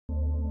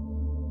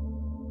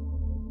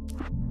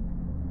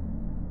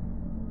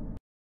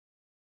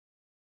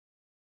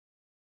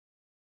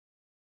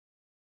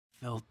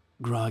Felt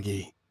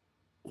groggy.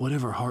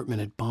 Whatever Hartman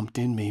had bumped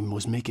in me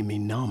was making me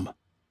numb.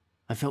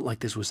 I felt like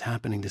this was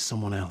happening to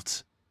someone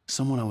else.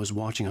 Someone I was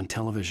watching on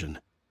television.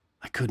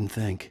 I couldn't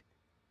think.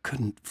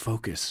 Couldn't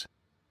focus.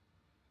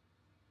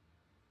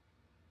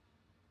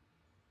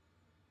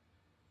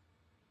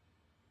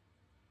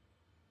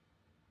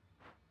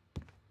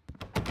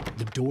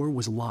 The door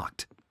was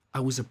locked. I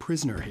was a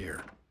prisoner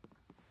here.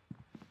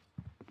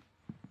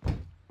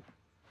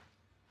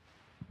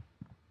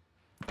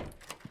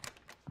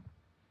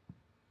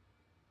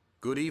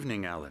 Good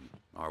evening, Alan.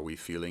 Are we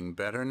feeling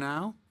better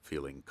now?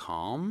 Feeling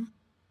calm?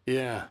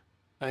 Yeah.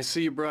 I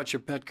see you brought your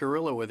pet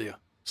gorilla with you.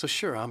 So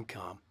sure, I'm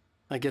calm.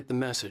 I get the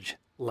message.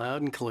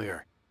 Loud and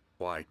clear.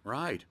 Quite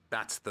right.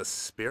 That's the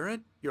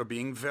spirit. You're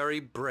being very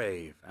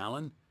brave,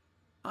 Alan.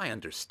 I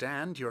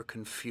understand you're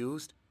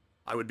confused.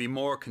 I would be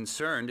more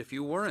concerned if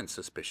you weren't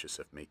suspicious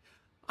of me.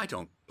 I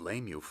don't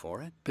blame you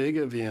for it. Big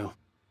of you.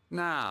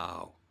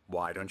 Now,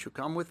 why don't you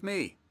come with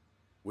me?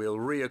 We'll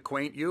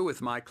reacquaint you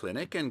with my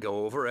clinic and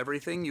go over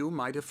everything you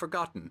might have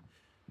forgotten.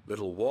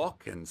 Little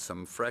walk and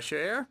some fresh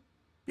air?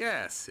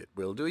 Yes, it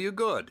will do you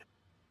good.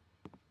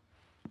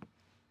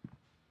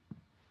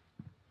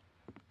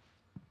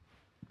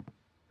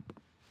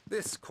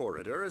 This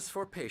corridor is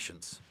for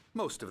patients.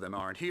 Most of them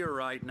aren't here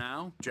right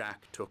now.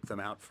 Jack took them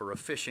out for a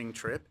fishing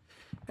trip,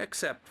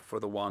 except for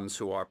the ones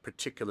who are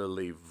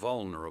particularly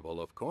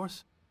vulnerable, of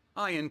course.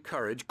 I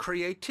encourage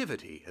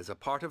creativity as a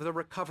part of the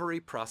recovery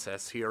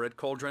process here at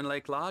Cauldron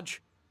Lake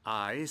Lodge.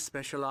 I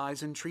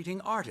specialize in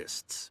treating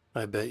artists.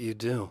 I bet you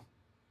do.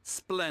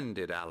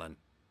 Splendid, Alan.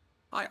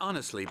 I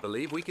honestly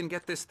believe we can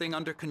get this thing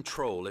under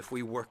control if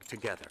we work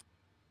together.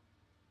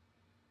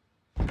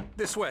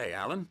 This way,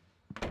 Alan.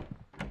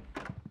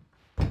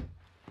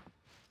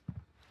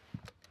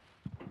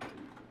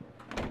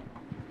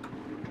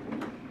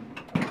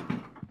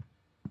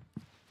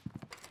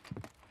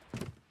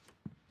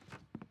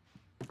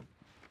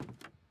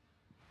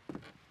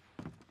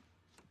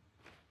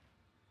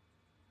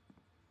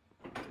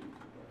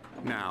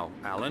 Now,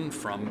 Alan,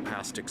 from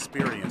past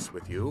experience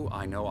with you,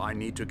 I know I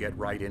need to get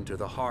right into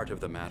the heart of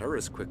the matter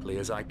as quickly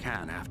as I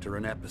can after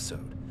an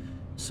episode.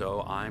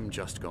 So I'm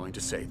just going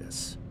to say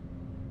this.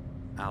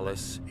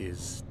 Alice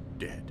is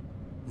dead.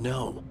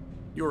 No.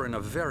 You're in a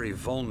very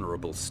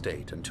vulnerable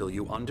state until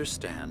you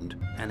understand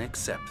and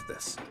accept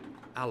this.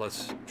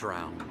 Alice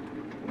drowned,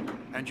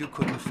 and you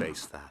couldn't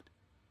face that.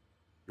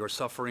 You're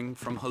suffering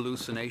from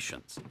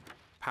hallucinations,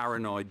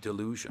 paranoid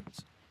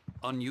delusions,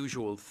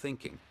 unusual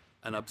thinking,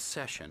 an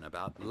obsession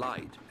about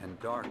light and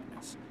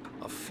darkness,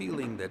 a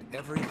feeling that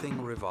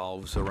everything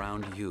revolves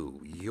around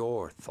you,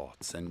 your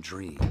thoughts and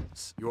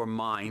dreams. Your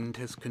mind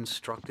has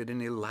constructed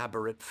an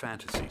elaborate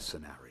fantasy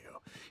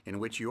scenario in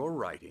which your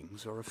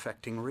writings are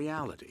affecting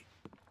reality.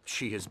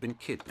 She has been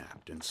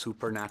kidnapped and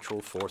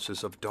supernatural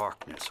forces of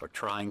darkness are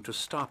trying to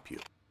stop you.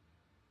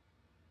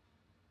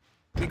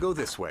 We go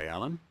this way,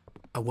 Alan.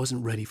 I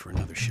wasn't ready for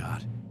another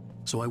shot,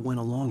 so I went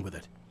along with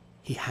it.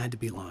 He had to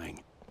be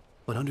lying.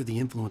 But under the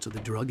influence of the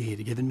drug he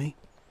had given me,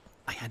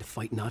 I had to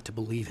fight not to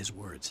believe his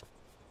words.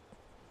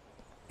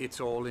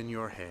 It's all in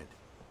your head.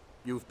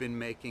 You've been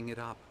making it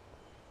up.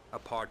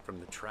 Apart from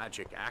the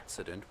tragic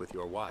accident with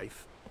your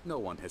wife, no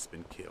one has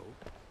been killed.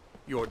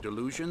 Your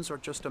delusions are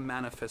just a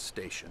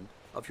manifestation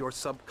of your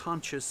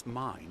subconscious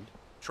mind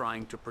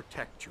trying to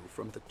protect you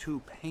from the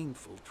too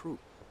painful truth.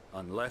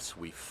 Unless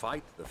we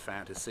fight the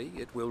fantasy,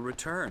 it will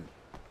return.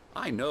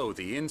 I know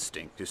the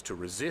instinct is to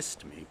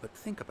resist me, but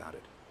think about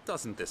it.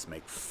 Doesn't this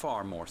make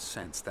far more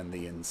sense than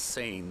the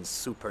insane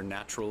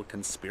supernatural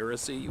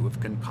conspiracy you have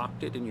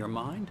concocted in your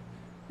mind?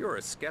 You're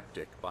a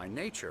skeptic by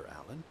nature,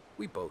 Alan.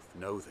 We both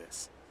know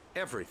this.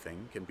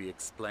 Everything can be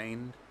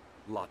explained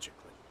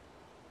logically.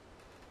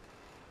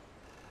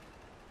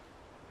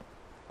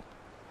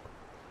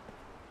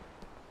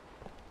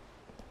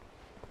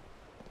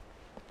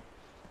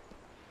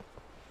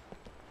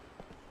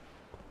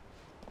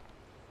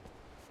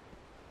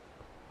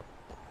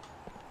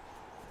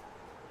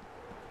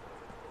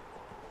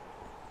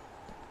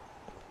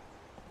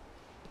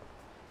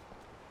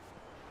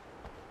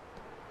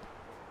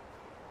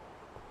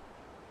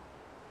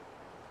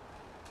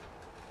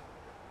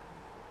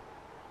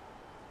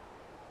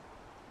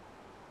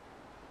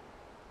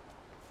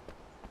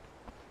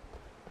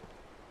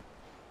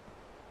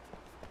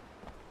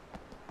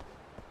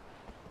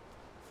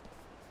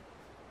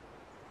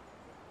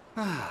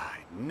 I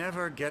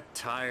never get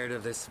tired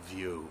of this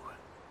view.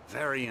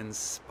 Very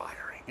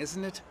inspiring,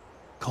 isn't it?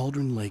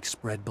 Cauldron Lake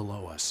spread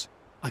below us.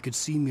 I could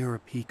see Mirror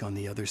Peak on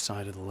the other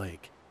side of the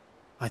lake.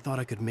 I thought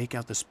I could make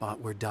out the spot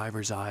where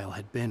Diver's Isle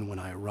had been when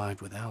I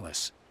arrived with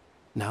Alice.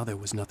 Now there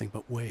was nothing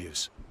but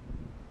waves.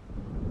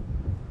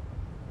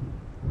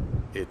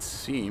 It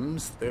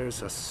seems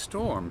there's a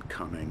storm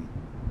coming.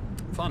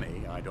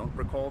 Funny, I don't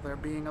recall there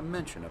being a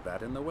mention of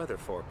that in the weather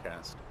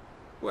forecast.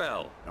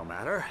 Well, no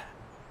matter.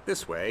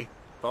 This way.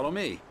 Follow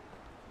me.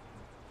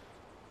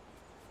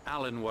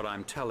 Alan, what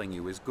I'm telling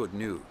you is good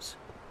news.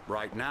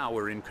 Right now,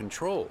 we're in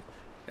control.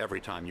 Every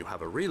time you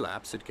have a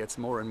relapse, it gets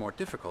more and more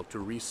difficult to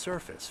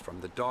resurface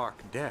from the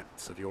dark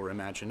depths of your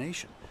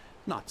imagination.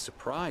 Not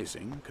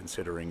surprising,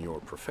 considering your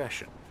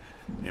profession.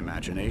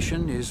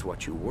 Imagination is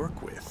what you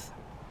work with.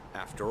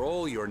 After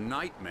all your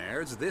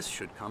nightmares, this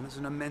should come as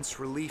an immense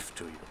relief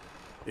to you.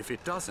 If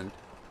it doesn't,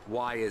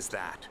 why is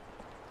that?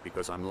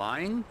 Because I'm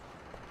lying?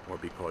 Or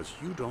because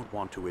you don't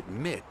want to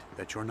admit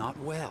that you're not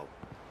well?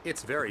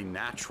 It's very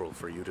natural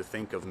for you to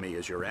think of me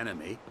as your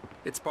enemy.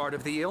 It's part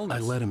of the illness.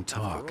 I let him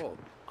talk.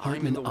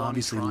 Hartman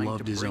obviously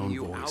loved his own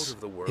voice.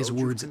 His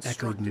words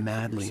echoed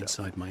madly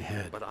inside my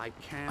head. But I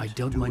I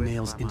dug my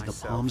nails into the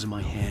palms of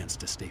my hands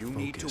to stay focused. You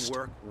need to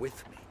work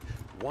with me.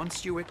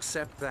 Once you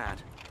accept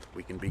that,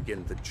 we can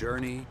begin the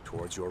journey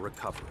towards your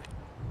recovery.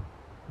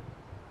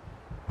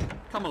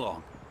 Come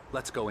along.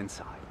 Let's go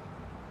inside.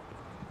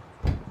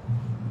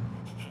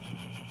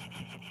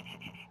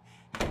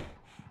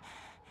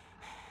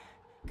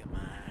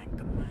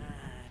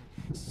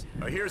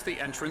 Here's the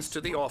entrance to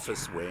the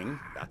office wing.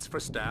 That's for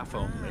staff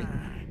only.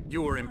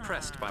 You were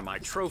impressed by my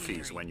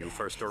trophies when you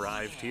first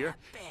arrived here.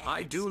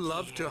 I do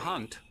love to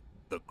hunt.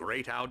 The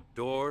great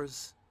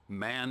outdoors,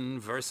 man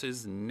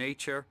versus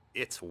nature.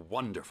 It's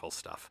wonderful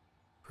stuff.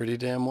 Pretty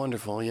damn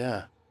wonderful,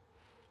 yeah.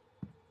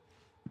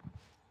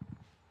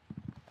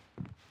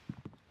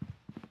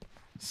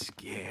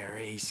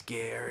 Scary,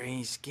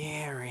 scary,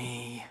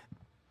 scary.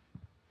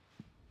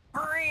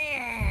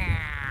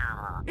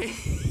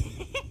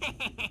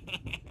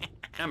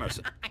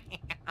 Emerson.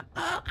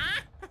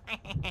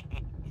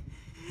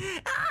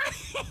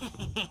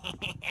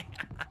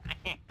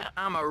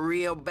 I'm a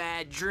real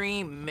bad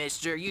dream,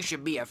 mister. You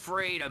should be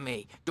afraid of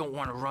me. Don't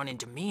want to run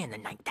into me in the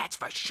night, that's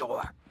for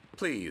sure.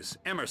 Please,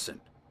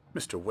 Emerson.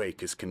 Mr.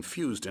 Wake is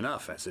confused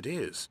enough as it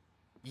is.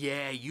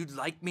 Yeah, you'd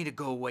like me to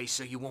go away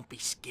so you won't be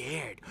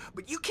scared.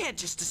 But you can't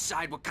just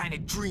decide what kind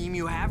of dream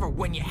you have or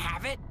when you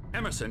have it.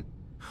 Emerson.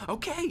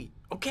 Okay.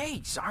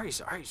 Sorry.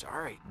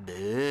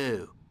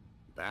 Boo.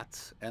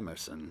 That's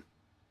Emerson.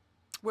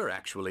 We're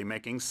actually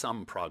making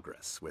some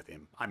progress with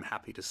him, I'm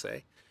happy to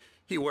say.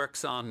 He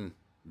works on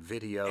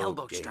video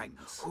Elbow games. strike.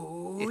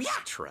 Ooh, It's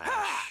yeah.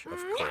 trash,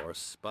 of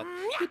course, but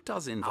it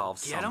does involve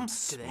get some him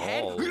to the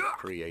head. small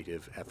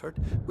creative effort,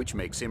 which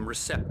makes him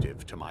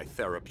receptive to my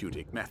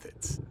therapeutic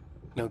methods.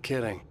 No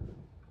kidding.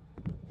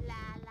 La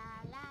la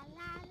la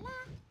la la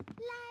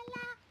la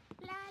la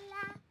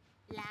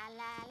la la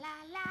la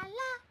la la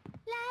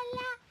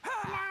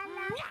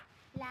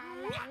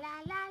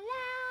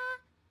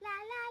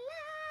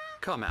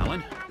Come,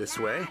 Alan, this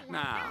way.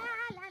 Now,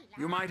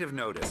 you might have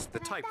noticed the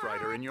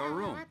typewriter in your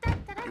room.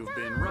 You've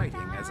been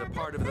writing as a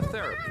part of the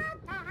therapy.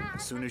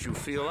 As soon as you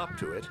feel up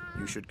to it,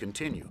 you should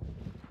continue.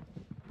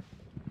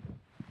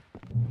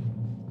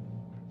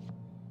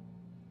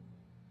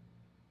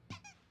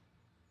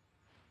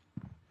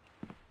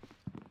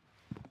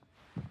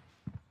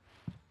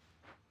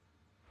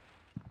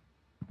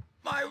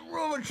 My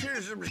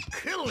rheumatism's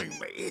killing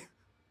me.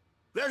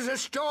 There's a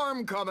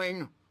storm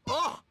coming.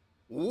 Oh,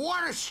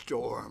 what a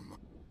storm.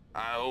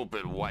 I hope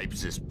it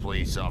wipes this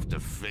place off the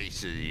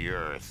face of the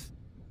earth.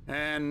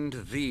 And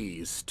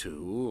these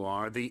two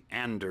are the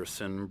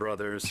Anderson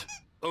brothers,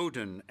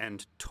 Odin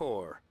and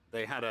Thor.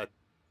 They had a,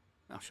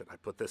 how should I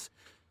put this,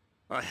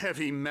 a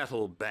heavy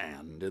metal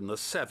band in the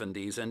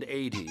 70s and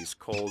 80s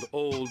called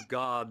Old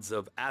Gods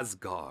of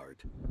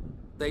Asgard.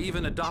 They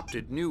even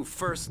adopted new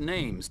first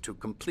names to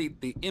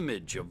complete the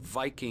image of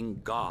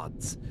Viking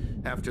gods.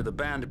 After the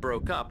band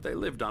broke up, they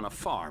lived on a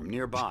farm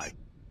nearby.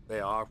 They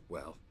are,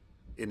 well,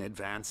 in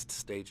advanced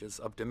stages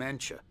of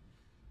dementia.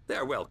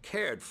 They're well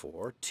cared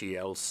for,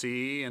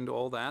 TLC and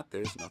all that.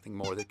 There's nothing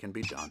more that can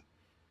be done.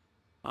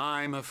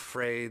 I'm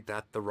afraid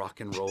that the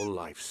rock and roll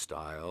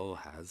lifestyle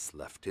has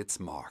left its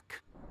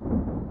mark.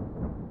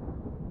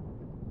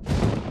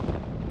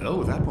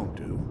 Oh, that won't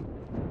do.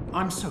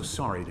 I'm so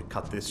sorry to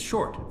cut this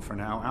short for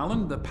now,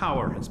 Alan. The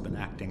power has been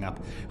acting up.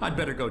 I'd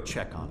better go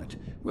check on it.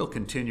 We'll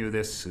continue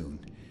this soon.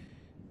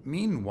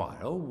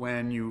 Meanwhile,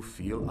 when you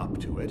feel up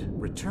to it,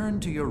 return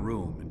to your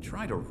room and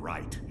try to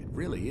write. It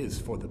really is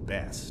for the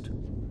best.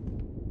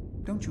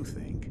 Don't you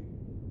think?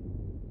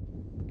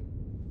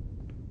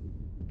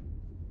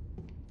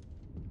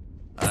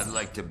 I'd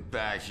like to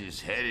bash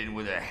his head in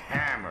with a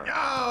hammer.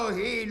 Oh,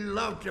 he'd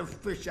love to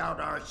fish out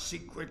our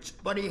secrets,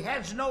 but he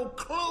has no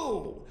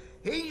clue.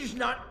 He's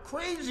not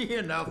crazy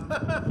enough.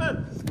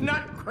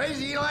 Not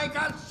crazy like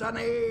us,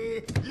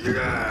 Sonny.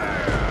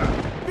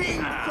 Yeah!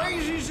 Being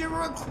crazy's a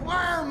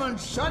requirement,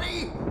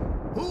 Sonny.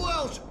 Who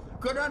else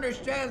could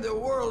understand the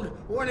world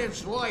when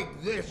it's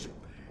like this?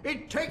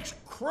 It takes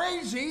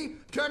crazy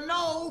to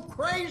know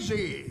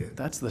crazy.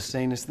 That's the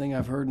sanest thing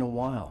I've heard in a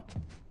while.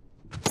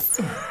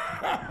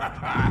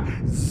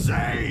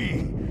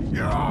 Zane!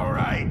 You're all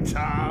right,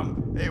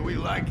 Tom. Hey, we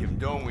like him,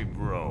 don't we,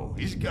 bro?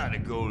 He's got to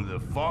go to the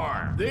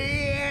farm. The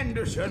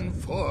Anderson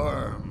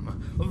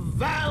Farm.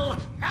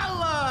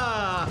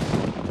 Valhalla!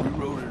 We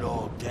wrote it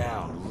all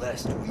down,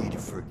 lest we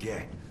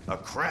forget. A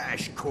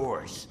crash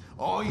course.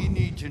 All you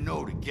need to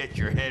know to get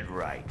your head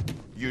right.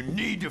 You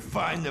need to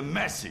find the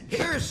message.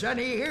 Here,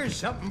 Sonny, here's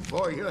something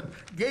for you.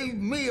 Gave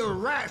me a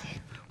rash,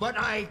 but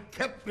I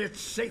kept it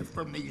safe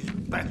from these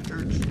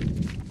bastards.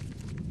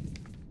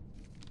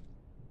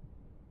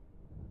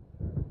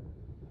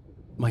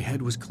 My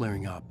head was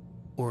clearing up,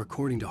 or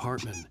according to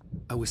Hartman,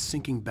 I was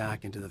sinking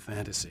back into the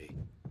fantasy.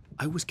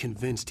 I was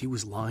convinced he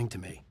was lying to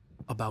me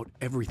about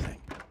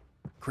everything.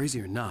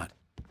 Crazy or not,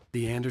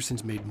 the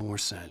Andersons made more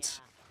sense.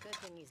 Yeah, good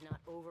thing he's not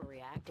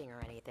overreacting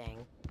or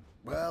anything.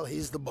 Well,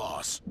 he's the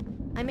boss.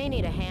 I may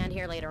need a hand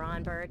here later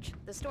on, Birch.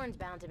 The storm's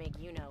bound to make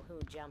you-know-who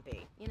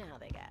jumpy. You know how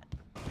they get.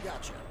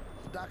 Gotcha.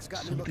 Doc's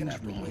got me looking Something's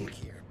after wrong. Wake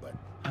here, but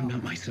I'm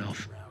not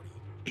myself.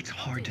 It's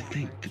hard to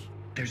think that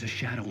there's a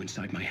shadow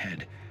inside my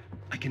head.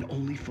 I can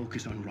only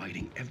focus on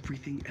writing.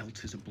 Everything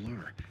else is a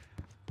blur.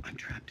 I'm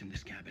trapped in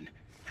this cabin.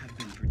 Have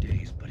been for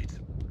days, but it's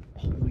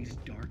always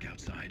dark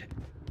outside.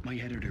 My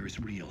editor is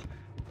real.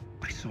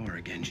 I saw her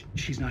again.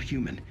 She's not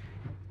human.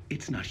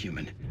 It's not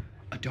human.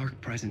 A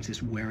dark presence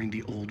is wearing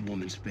the old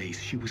woman's face.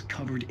 She was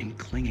covered in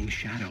clinging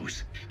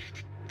shadows.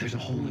 There's a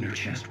hole in her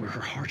chest where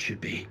her heart should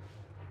be.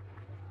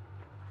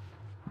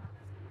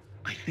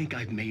 I think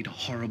I've made a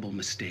horrible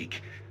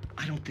mistake.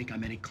 I don't think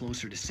I'm any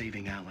closer to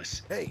saving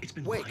Alice. hey, It's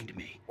been Wake, lying to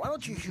me. why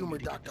don't you humor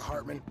Dr.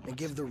 Hartman and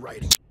give the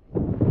writing?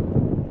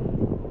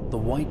 The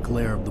white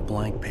glare of the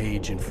blank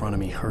page in front of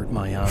me hurt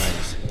my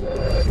eyes.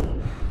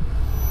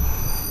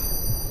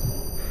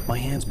 My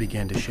hands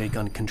began to shake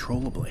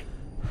uncontrollably.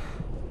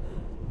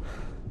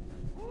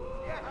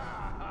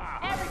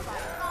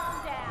 Everybody,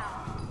 calm down.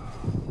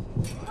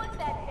 Put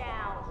that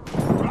down.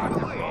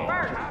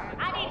 Bert,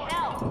 I need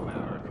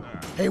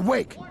help. Hey,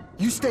 Wake,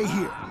 you stay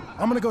here.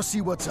 I'm gonna go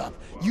see what's up.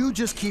 You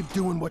just keep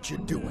doing what you're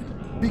doing.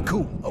 Be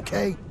cool,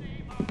 okay?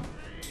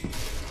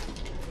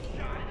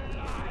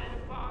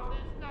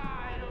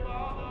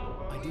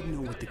 I didn't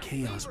know what the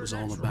chaos was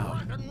all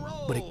about,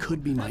 but it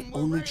could be my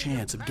only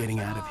chance of getting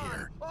out of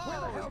here.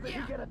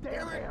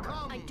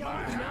 I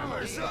don't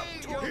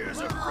know. Here's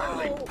a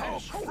friendly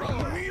poke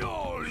from me,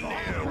 old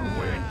little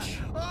witch.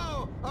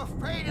 Oh,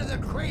 afraid of the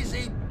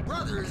crazy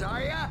brothers,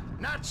 are ya?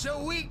 Not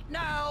so weak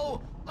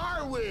now,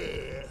 are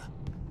we?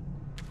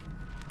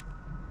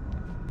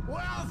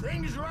 Well,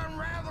 things are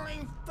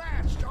unraveling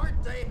fast,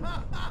 aren't they?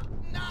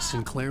 No.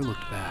 Sinclair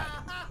looked bad.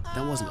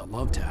 That wasn't a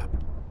love tap.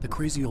 The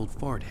crazy old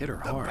fart hit her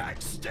hard.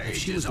 If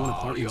she was one of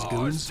Hartman's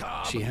goons,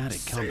 she had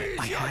it coming.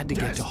 I had to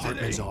get to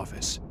Hartman's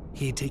office.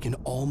 He had taken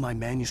all my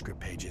manuscript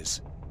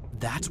pages.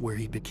 That's where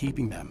he'd been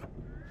keeping them.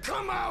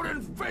 Come out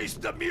and face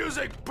the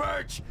music,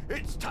 Birch.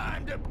 It's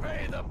time to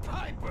pay the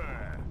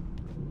piper.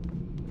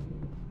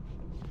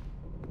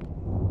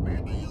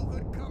 Maybe you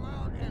could come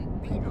out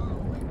and beat our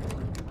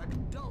wicked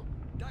adult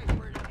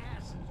diapered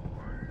asses.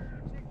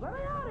 Let me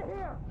out of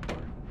here!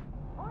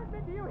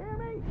 Hartman, do you hear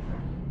me?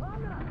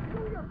 I'm gonna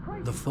do your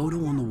crazy. The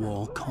photo on the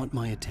wall caught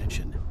my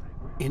attention.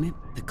 In it,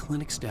 the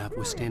clinic staff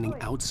was standing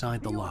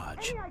outside the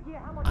lodge.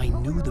 I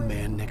knew the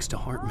man next to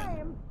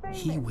Hartman.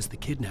 He was the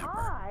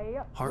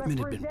kidnapper. Hartman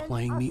had been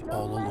playing me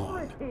all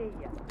along.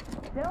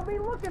 They'll be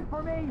looking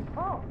for me.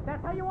 Oh,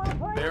 that's how you want to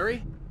play?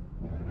 Barry?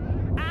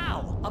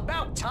 Ow!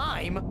 About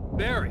time!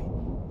 Barry!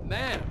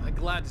 Man, I'm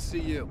glad to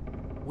see you.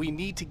 We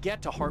need to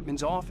get to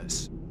Hartman's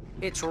office.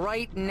 It's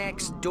right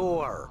next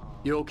door.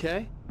 You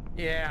okay?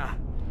 Yeah.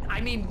 I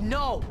mean,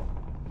 no!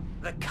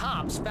 The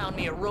cops found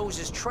me at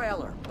Rose's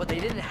trailer, but they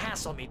didn't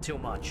hassle me too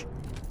much.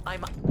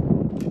 I'm...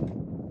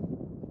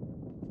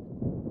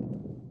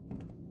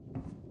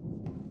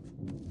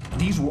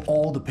 These were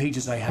all the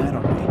pages I had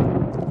on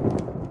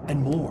me.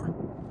 And more.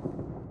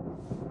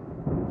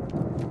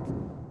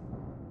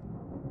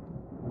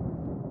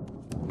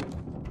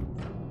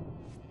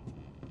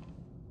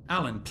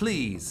 Alan,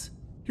 please.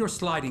 You're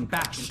sliding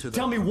back into the...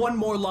 Tell me one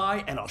more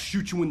lie and I'll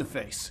shoot you in the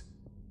face.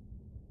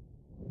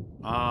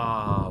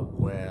 Ah,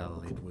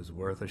 well, it was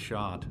worth a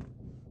shot.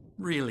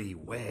 Really,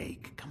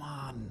 Wake, come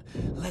on.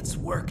 Let's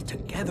work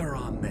together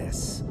on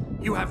this.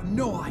 You have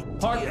no idea...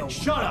 Hartman,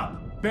 shut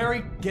up!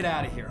 Barry, get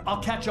out of here.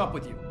 I'll catch up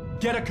with you.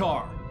 Get a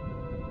car.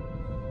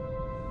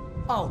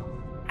 Oh,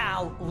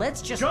 Al,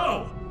 let's just...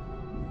 Go!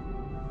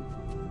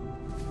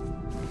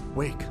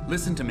 Wake,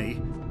 listen to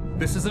me.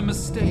 This is a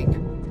mistake.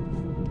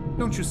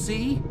 Don't you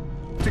see?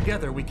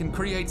 Together we can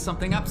create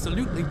something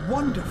absolutely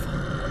wonderful.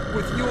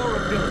 With your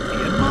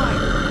ability and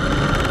mine.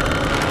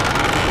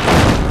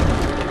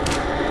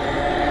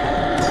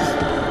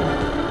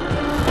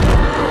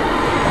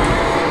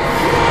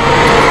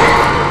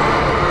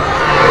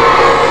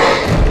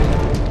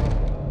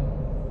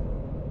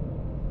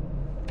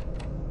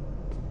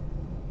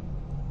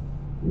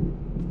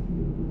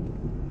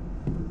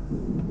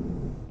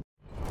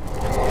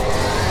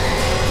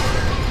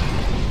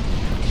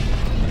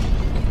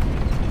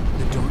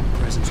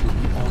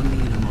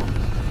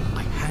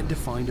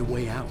 Find a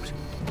way out.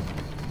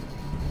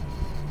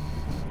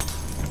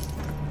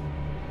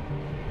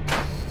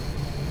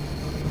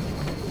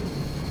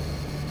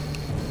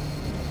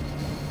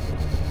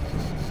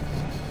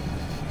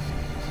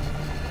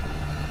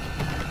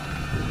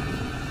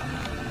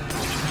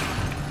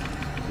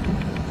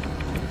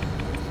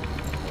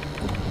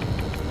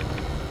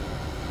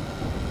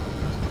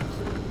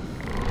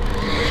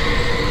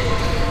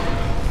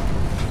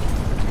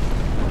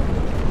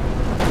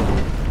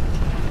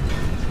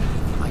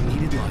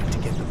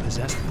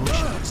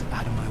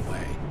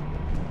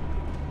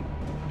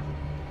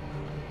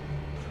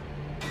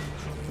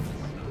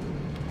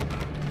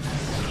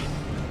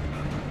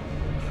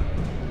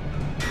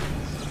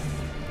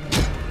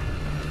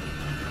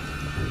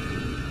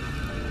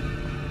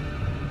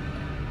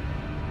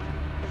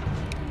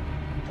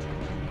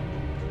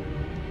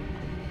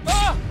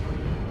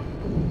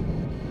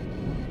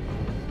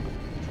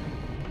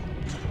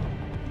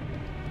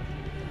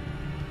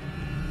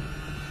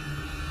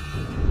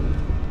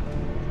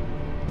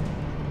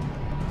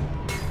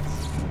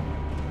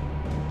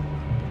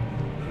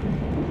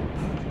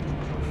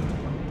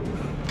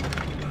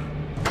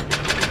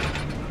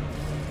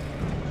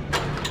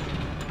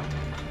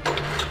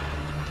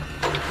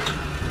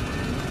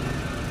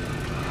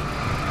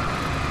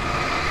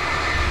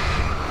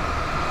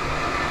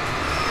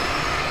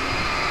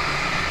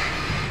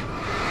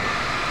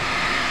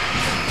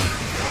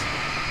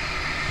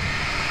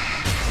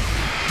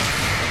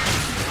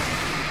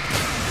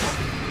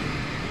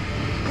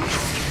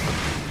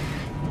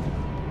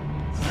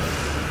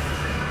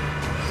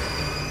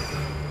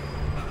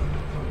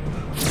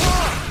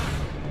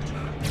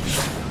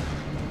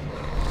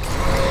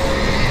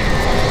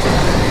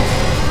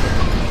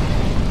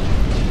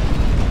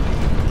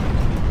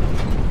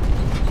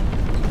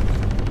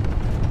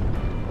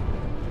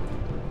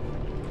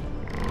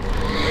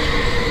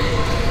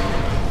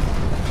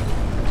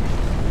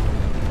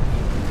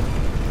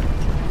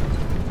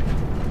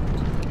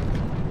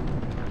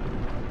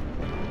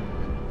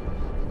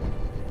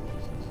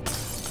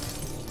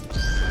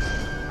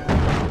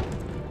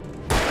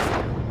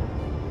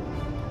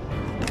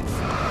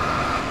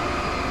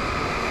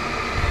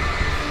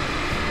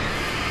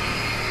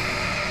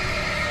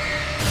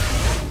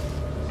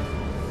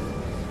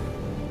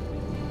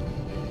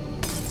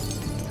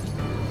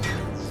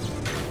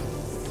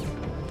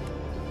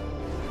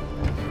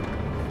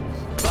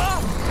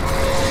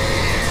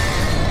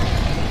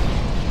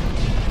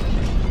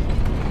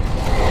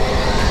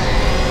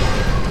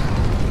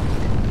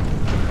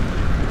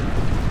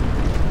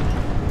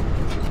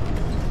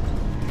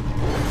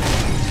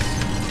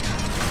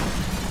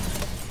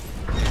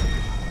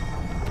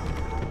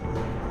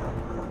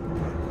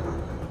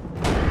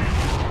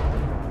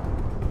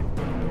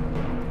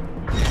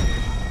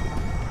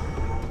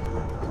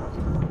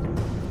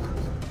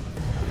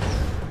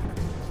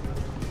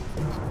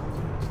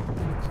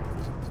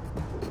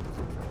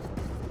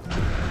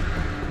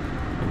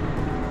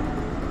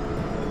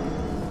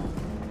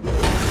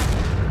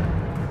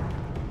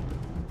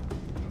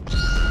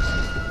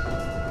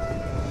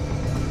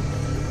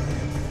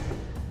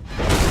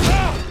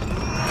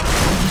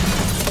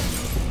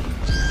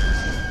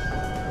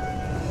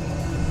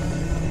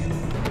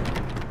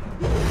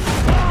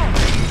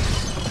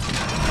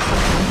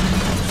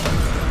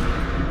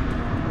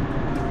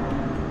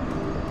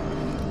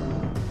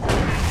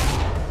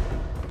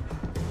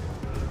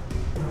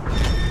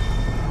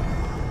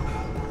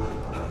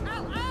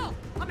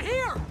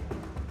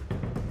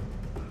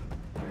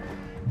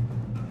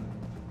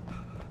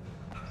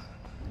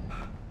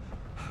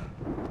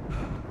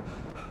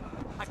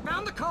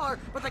 car,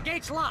 but the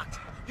gate's locked.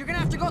 You're gonna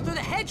have to go through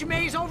the hedge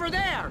maze over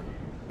there.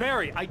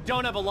 Barry, I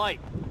don't have a light.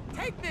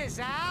 Take this,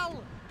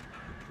 Al.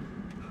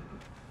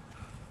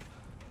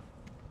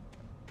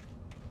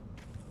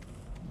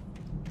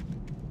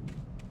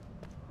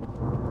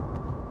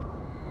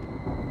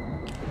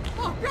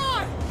 Oh,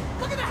 God!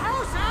 Look at the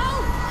house,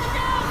 Al! Look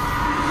out!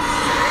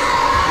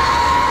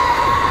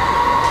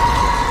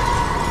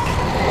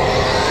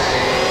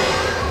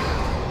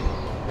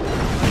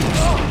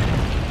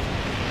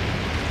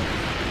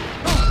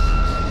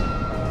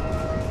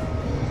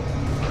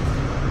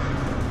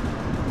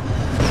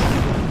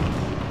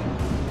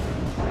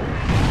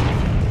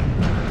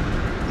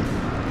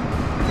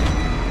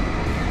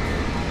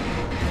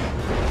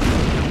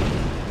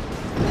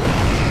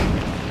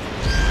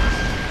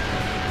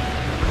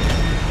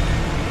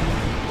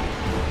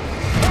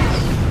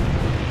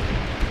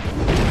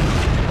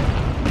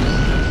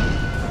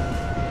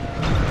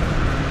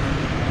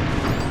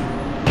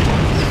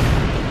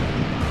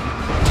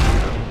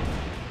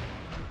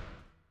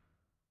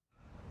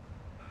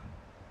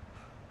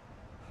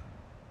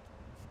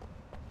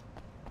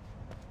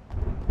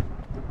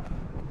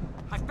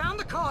 I found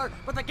the car,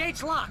 but the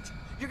gate's locked.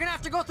 You're gonna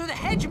have to go through the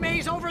hedge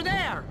maze over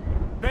there.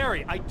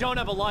 Barry, I don't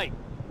have a light.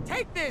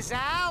 Take this,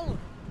 Al.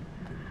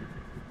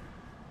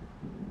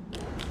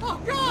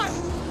 Oh, God!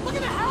 Look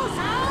at the house,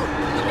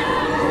 Al! Look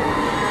out!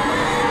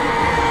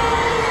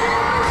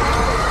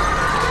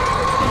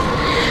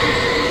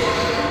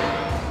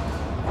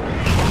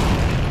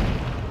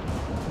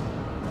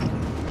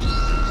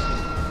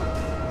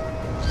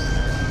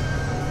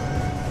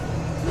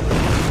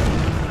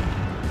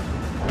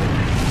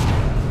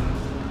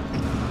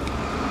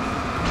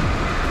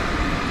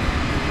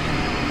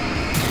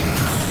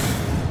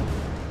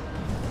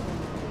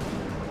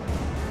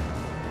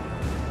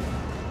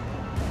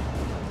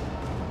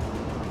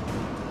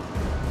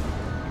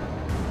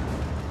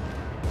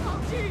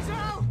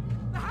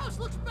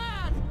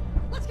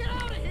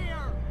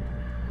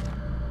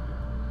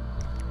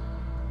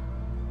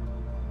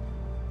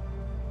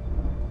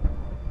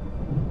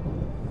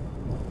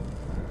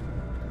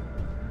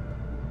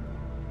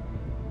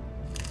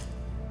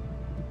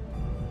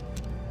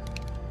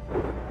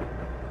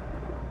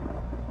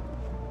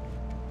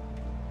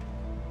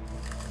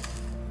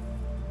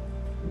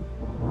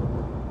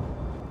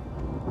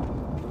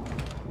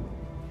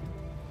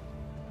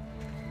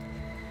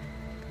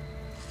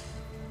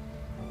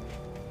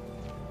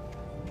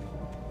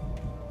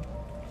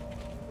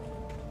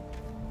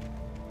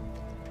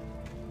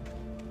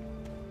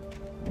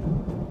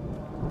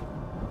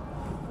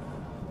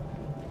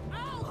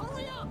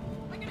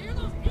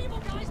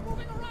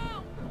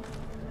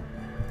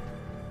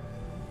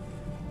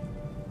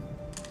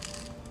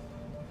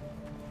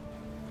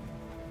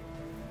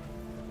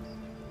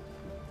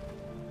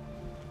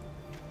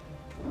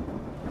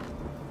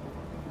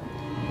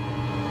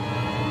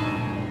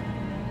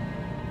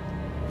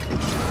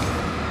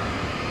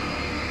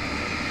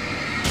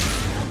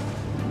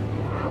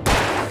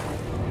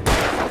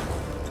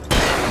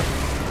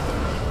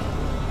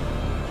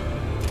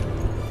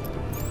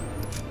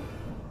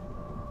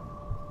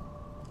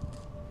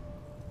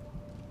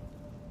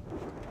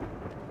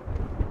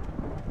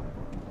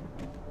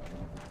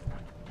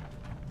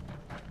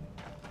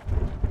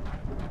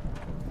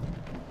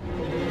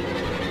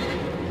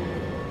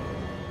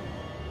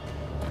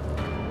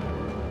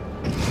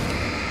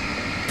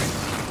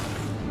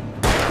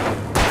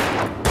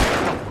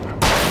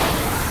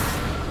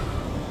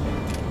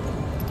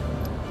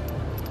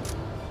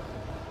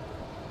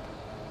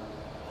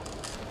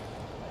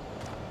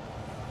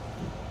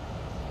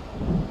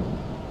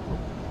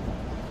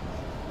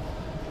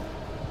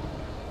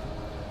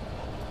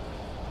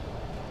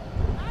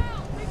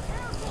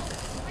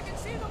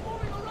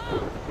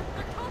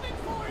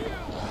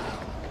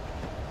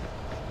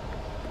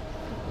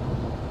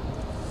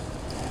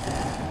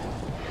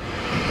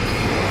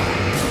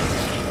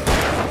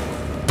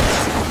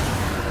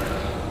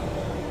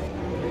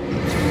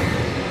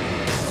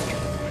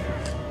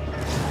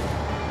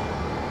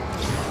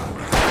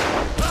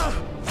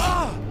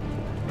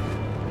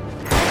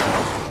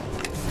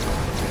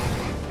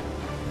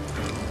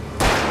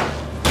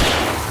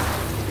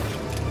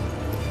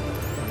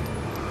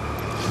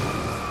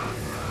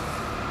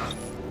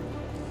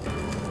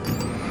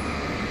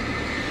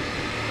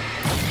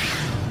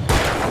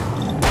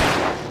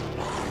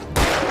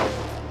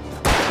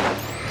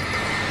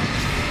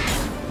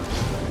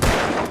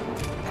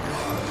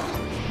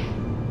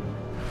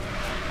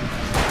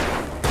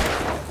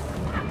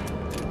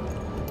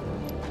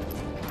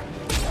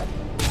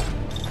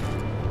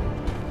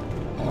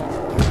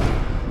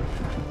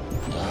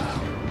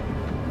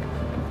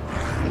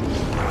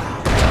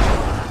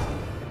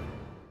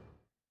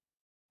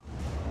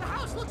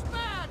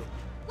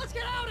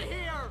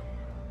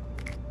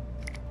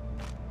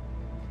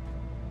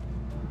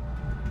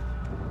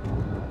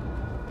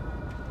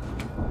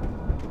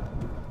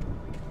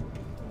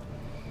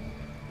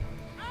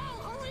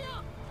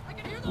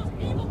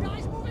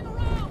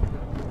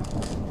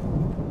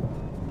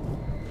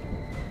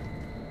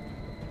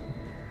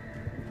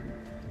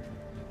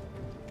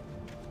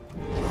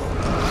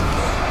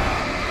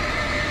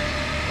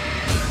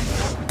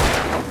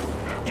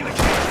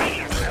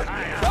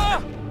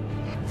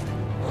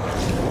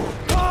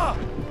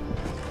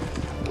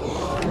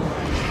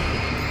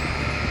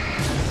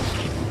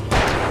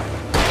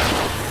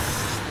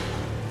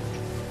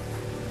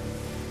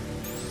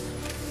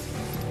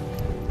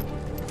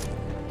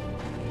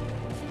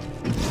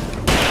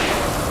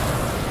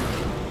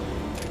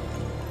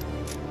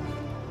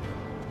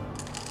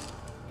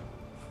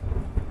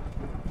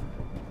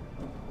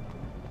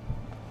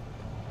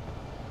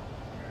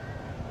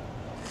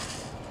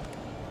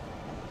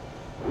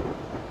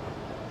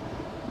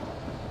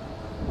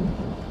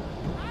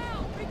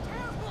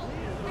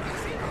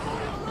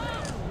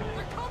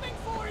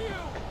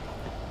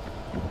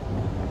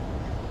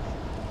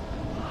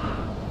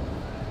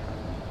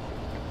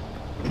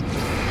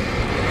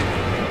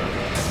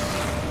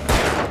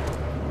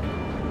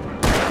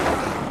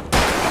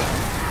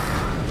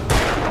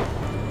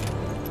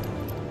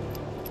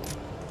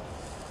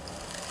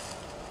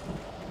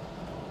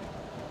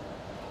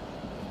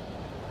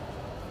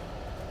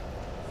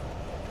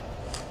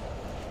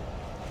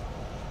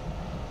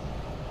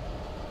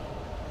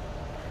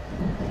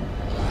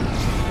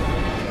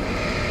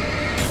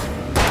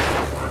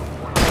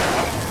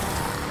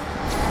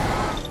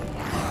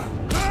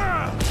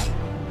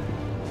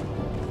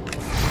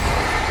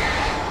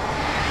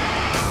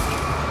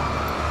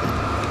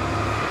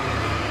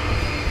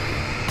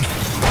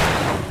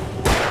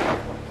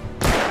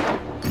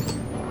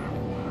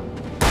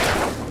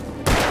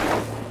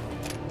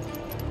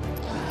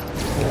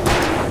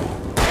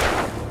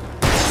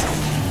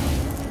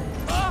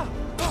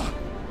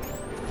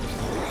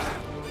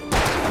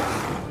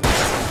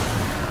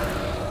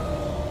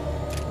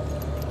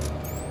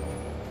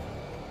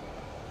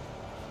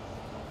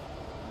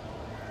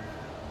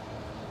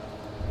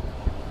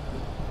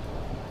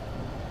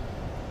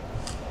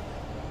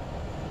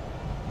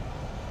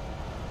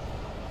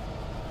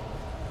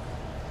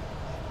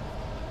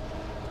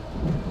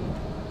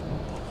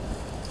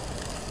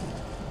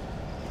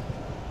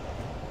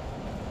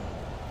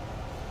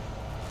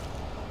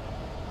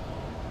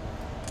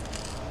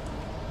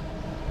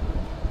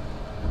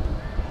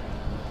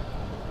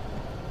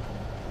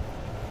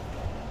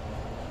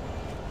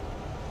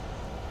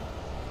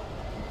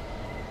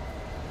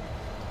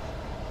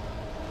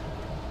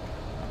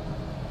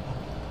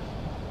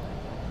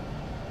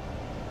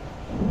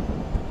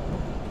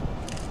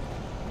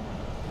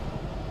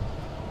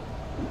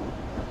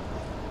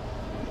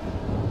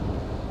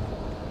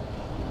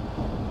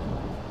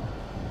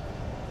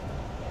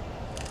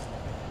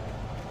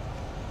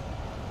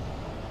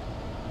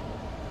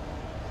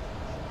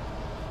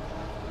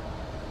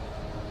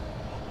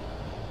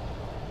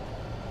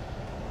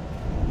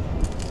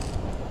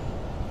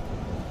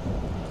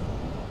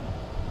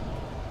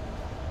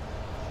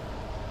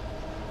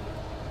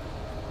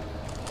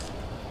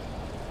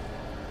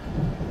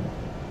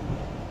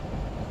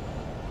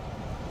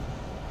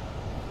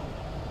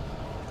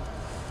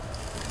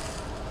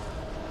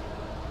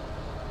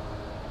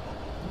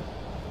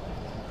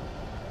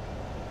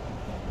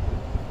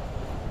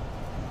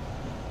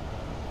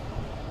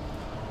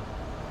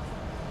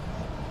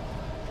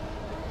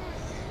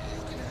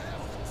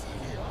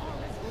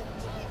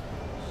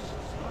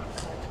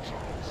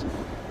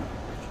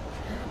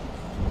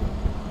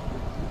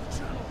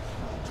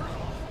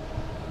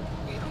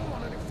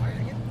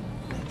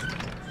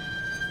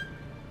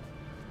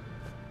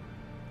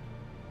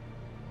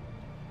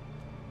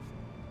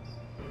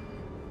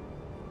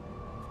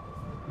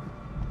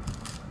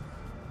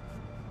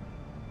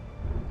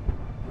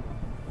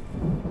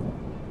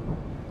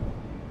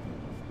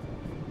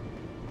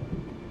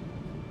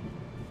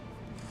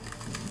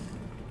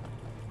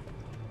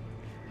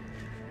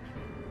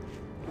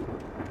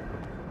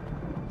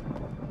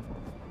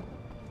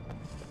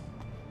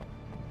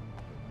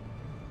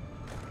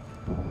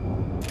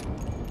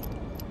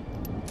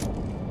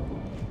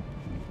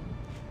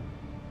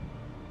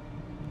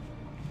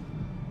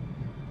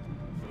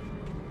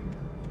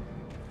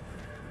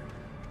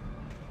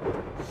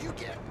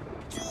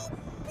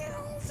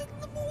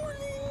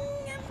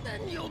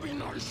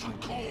 nice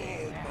and calm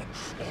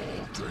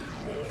all day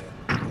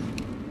long.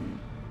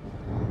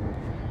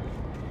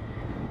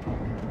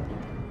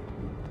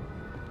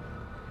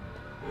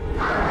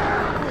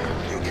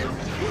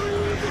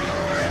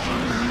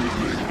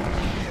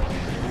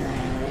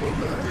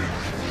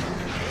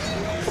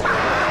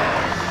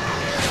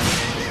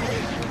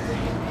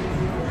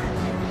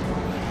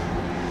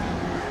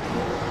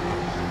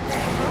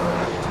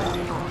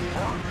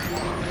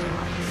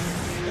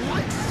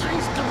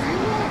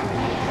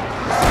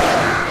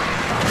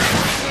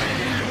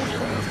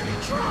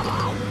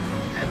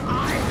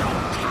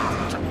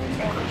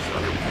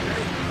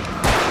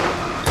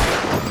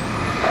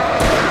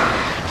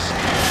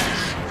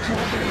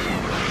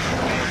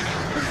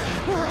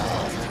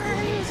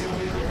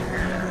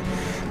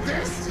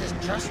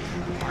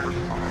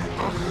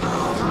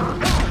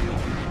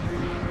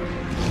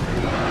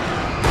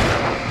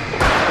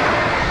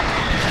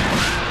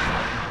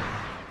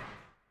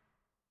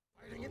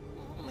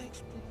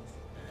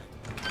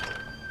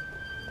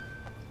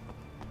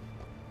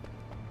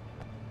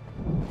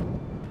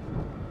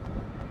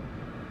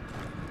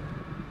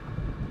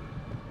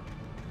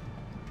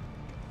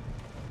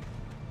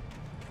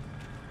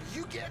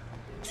 You get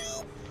 2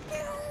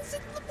 pills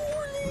in the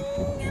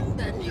morning, and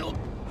then you'll...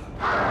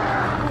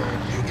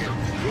 You get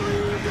 3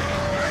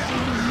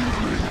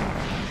 pills.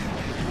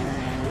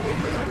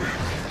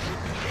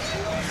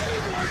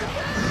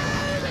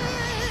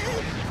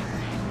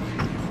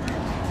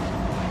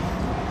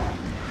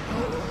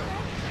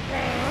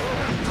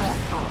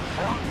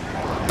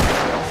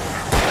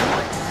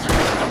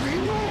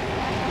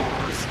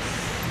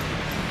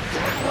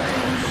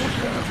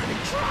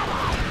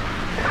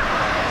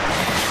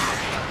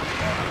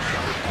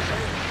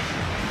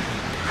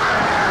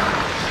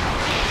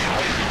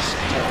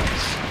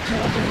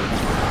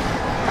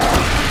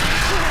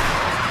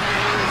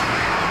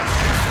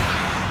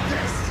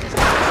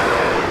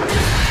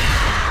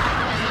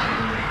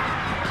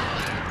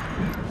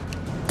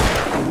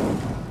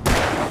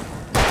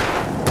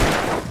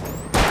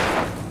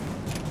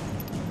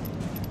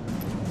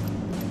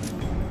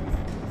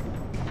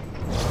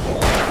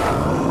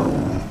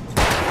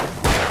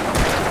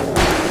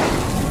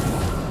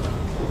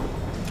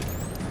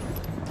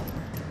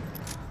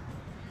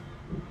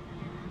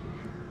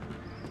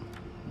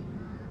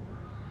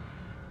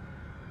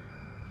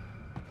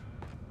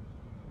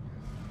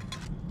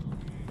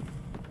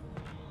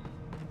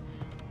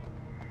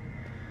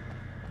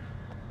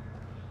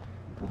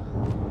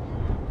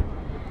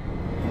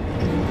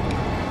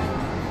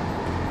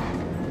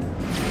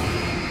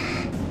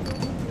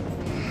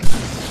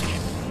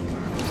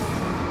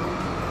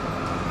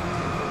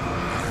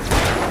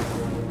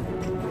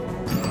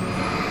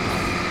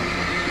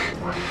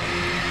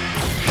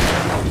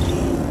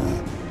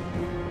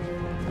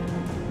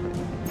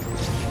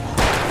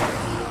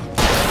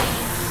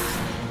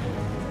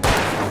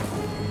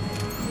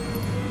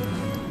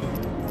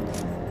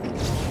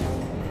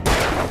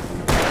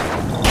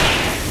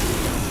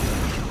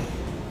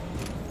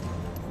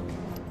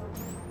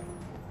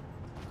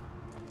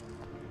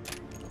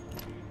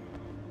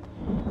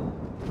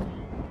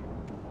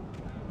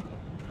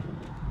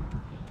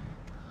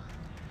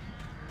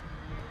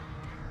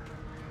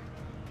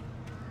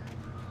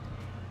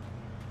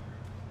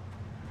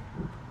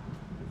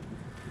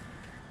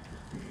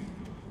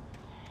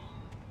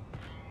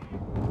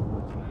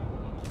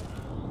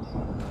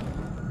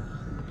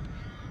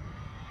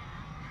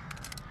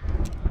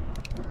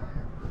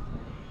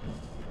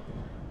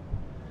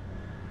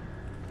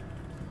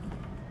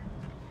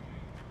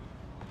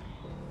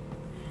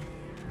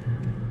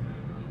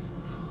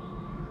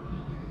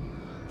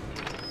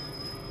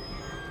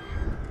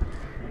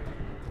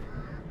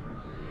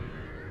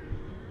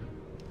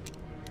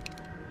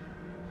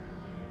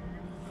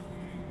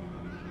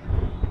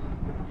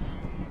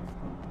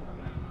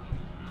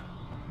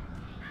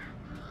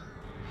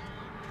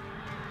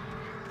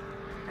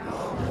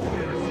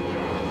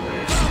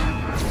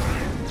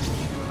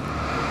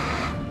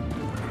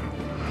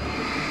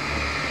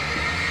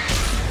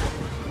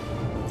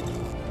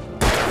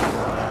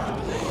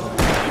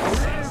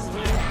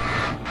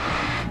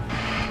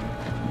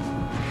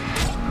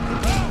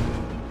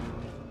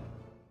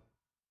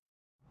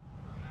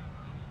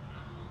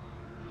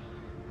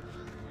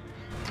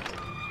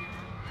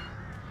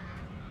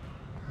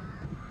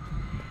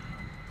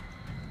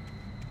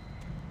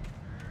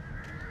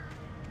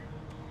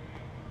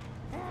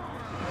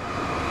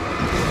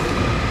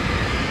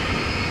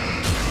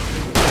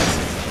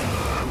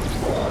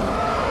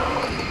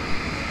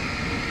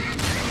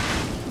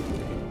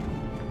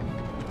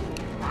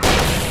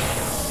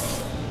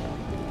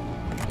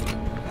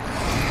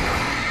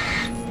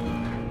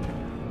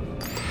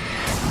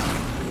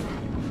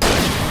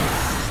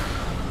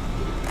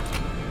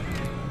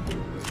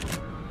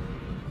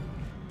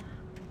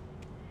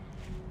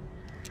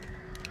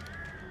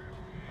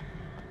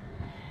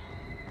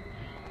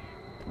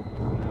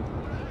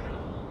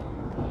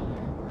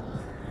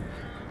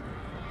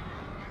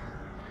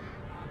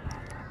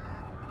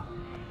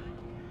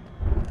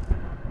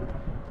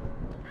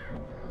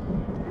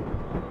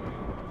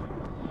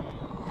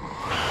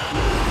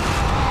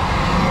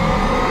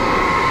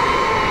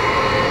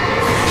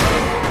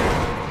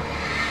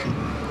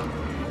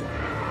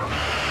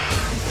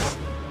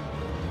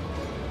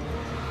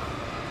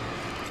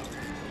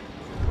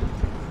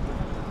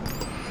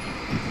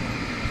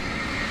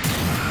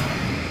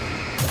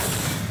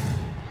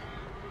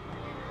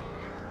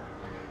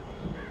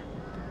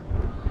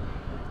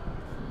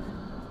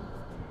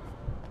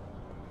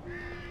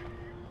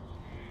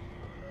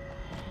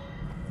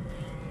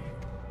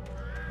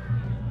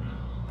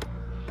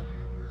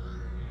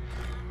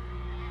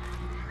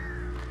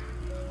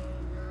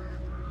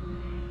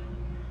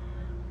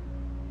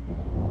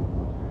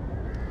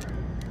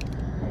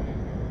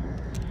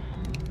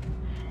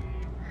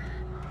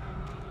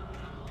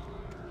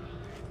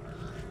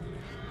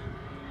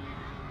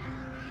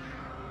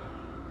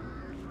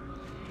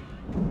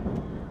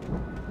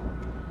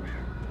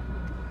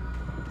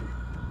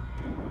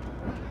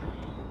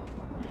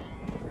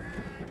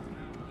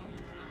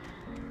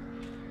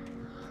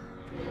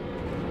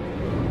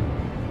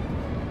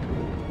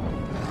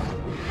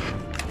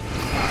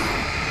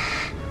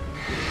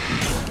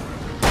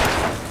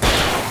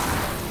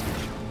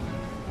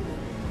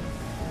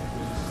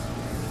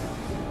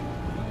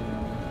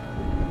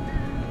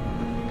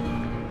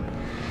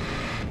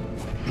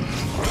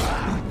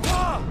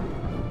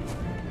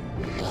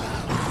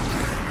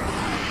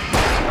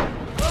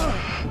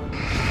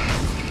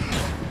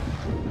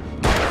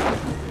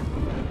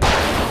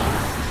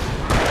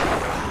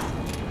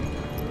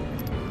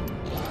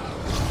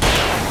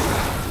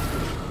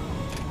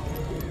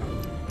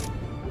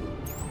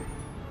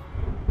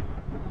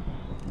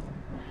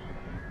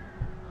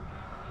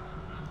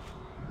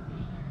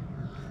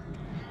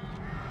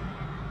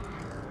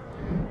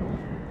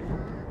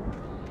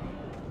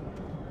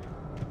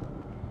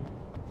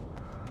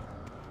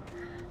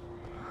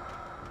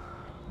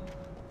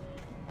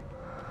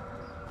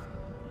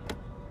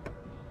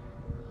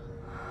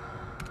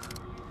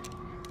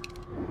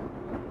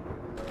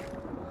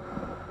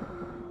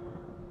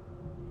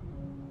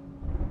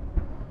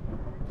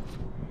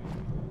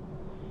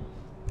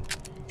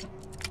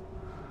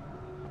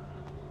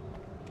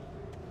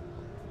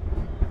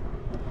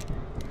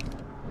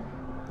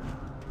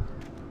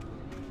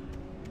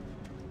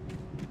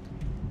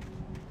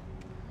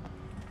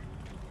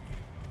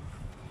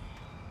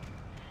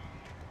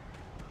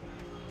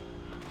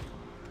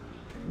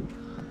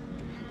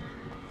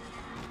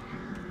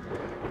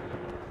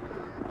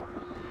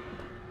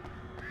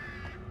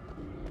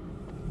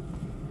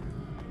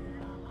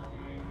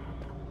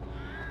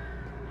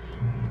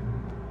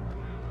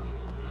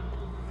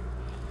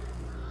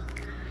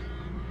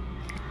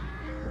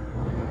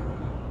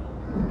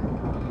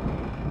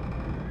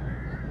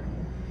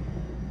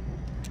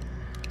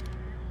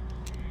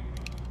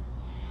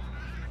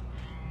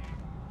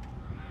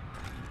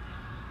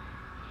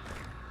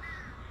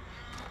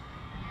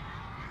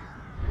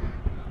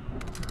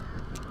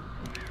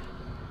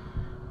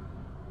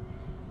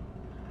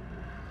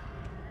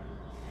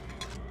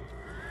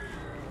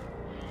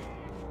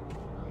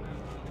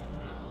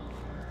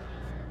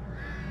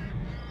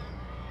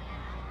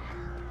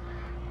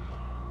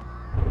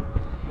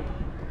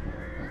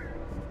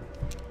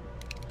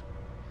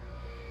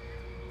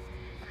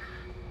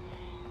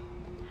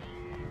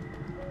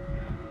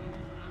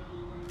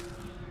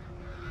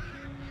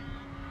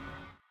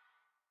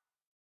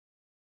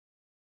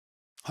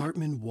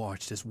 Hartman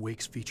watched as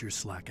Wake's features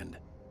slackened.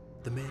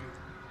 The man...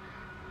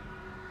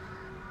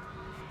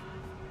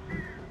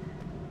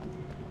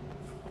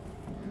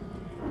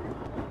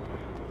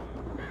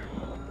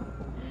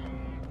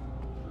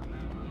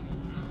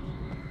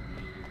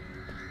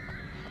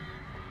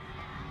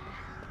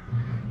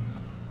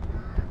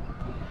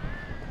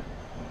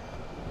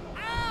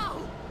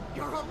 Al!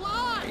 You're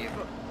alive!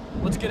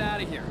 Let's get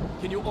out of here.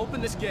 Can you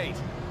open this gate?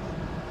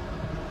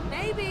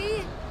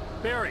 Maybe.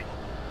 Barry!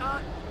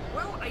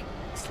 Well, I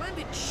slammed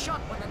it shut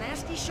when the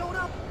nasty showed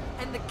up,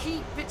 and the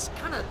key fits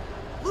kind of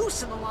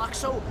loose in the lock,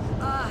 so,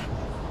 Barry,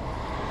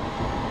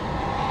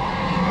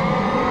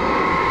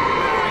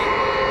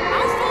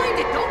 I'll find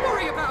it! Don't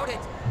worry about it!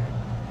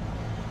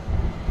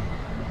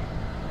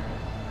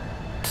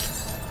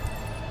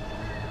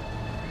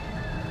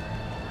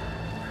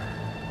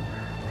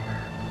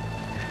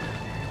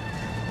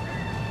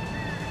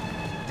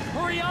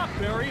 Hurry up,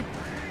 Barry!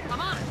 I'm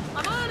on it!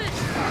 I'm on it!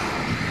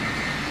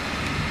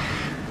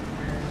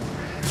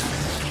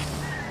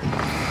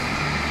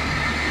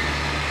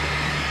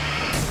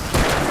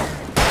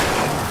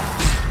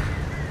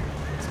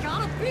 It's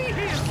gotta be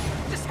here!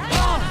 Just hang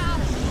on, Al!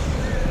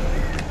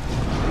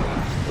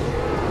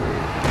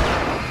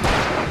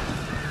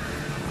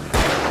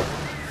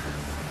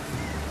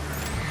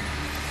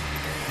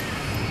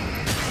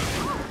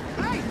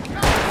 Hey,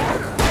 got an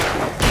order!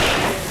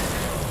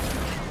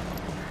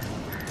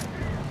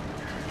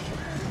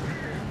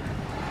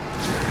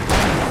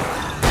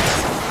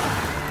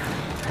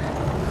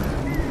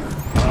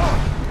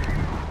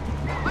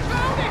 I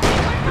found it!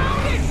 I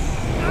found it!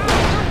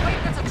 Ah, wait,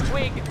 that's a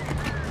twig.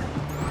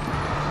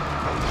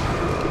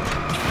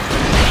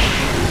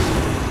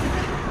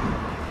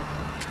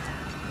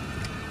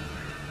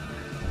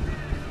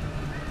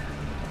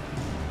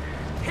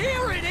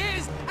 Here it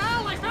is!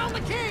 Al, I found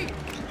the key!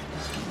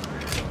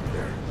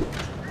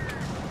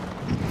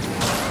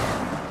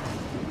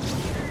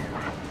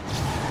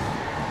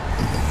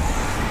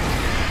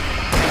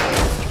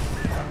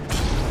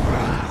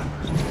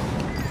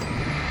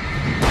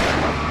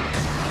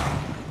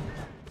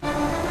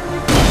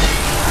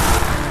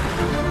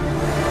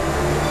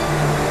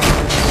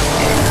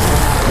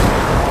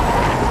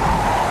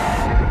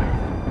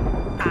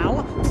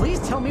 Al, please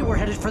tell me we're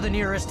headed for the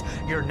nearest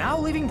 "You're now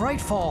leaving Bright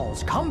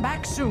Falls. Come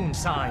back soon"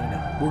 sign.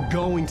 We're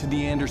going to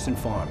the Anderson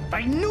farm.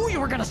 I knew you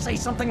were gonna say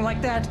something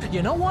like that.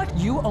 You know what?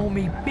 You owe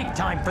me big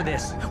time for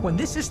this. When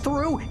this is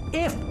through,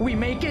 if we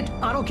make it,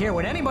 I don't care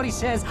what anybody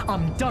says,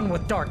 I'm done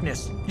with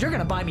darkness. You're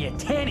gonna buy me a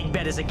tanning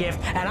bed as a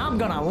gift, and I'm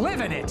gonna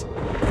live in it.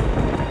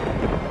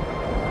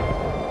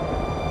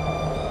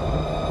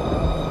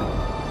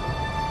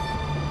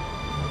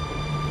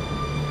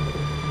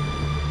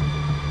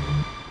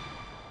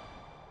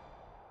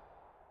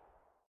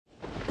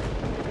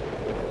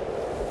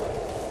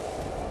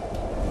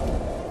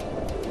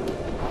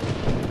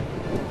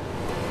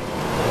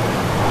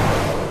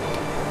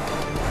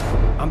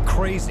 I'm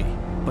crazy,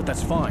 but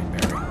that's fine,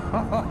 Barry.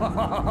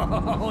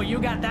 Oh, you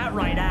got that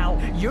right,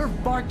 Al. You're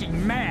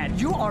barking mad.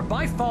 You are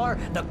by far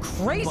the But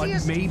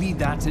craziest... maybe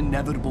that's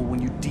inevitable when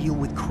you deal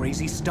with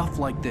crazy stuff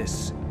like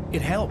this.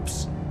 It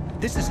helps.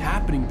 This is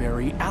happening,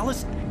 Barry.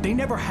 Alice, they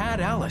never had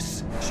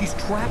Alice. She's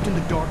trapped in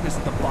the darkness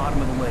at the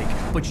bottom of the lake,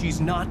 but she's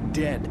not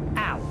dead.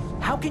 Al,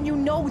 how can you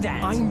know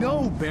that? I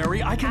know,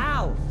 Barry. I can...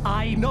 Al,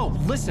 No,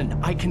 listen.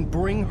 I can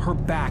bring her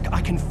back.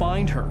 I can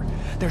find her.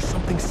 There's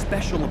something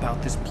special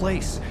about this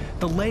place.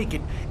 The lake,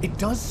 it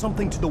does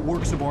something to the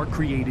works of art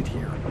created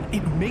here.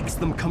 It makes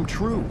them come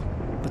true.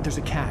 But there's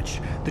a catch.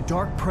 The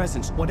dark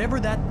presence, whatever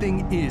that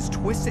thing is,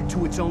 twists it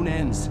to its own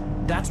ends.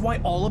 That's why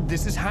all of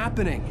this is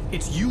happening.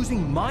 It's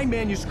using my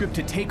manuscript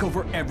to take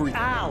over everything.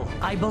 Al,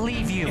 I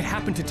believe you. It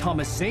happened to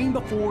Thomas Zane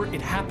before,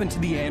 it happened to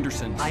the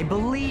Andersons. I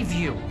believe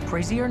you.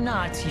 Crazy or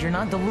not, you're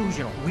not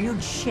delusional.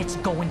 Weird shit's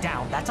going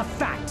down. That's a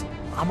fact.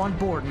 I'm on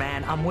board,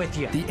 man. I'm with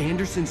you. The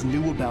Andersons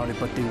knew about it,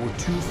 but they were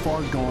too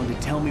far gone to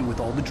tell me with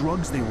all the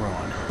drugs they were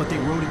on. But they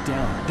wrote it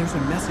down. There's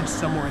a message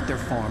somewhere at their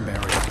farm, Barry.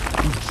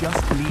 You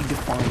just need to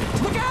find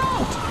it. Look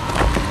out!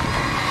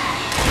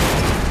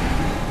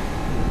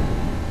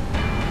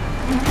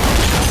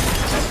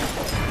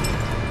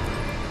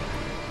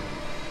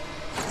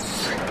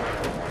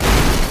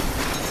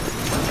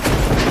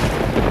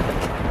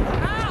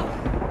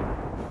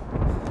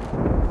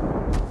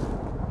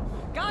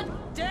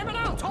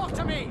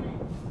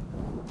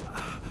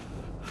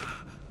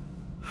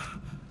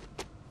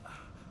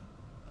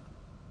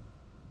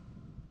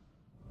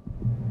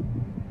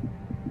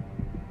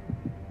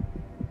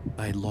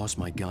 I had lost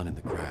my gun in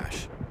the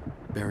crash.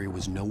 Barry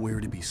was nowhere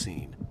to be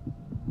seen.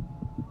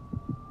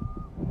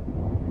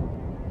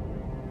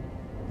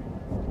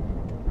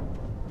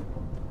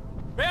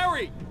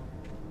 Barry!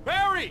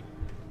 Barry!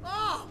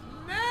 Oh,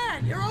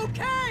 man, you're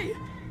okay!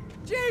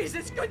 Jeez,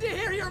 it's good to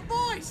hear your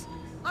voice!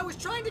 I was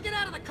trying to get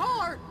out of the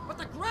car, but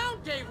the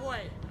ground gave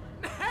way.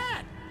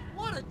 Man,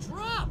 what a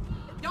drop!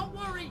 Don't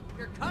worry,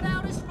 your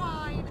cutout is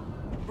fine.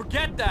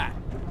 Forget that!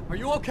 Are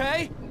you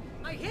okay?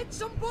 I hit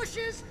some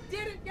bushes,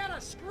 didn't get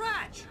a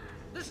scratch.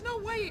 There's no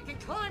way you can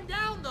climb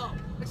down, though.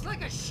 It's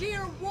like a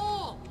sheer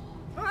wall.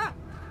 Huh?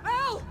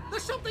 Al!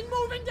 There's something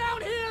moving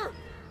down here!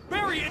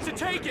 Barry, it's a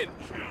taken!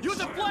 Use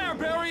a flare,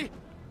 Barry!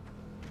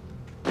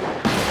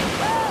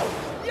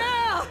 Oh!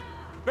 Yeah!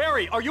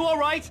 Barry, are you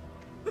alright?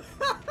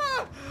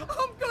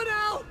 I'm good,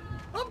 Al!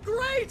 I'm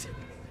great!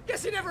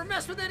 Guess you never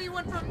messed with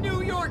anyone from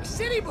New York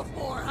City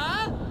before,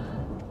 huh?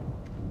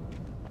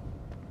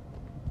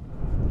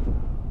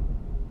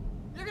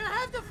 You're gonna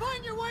have to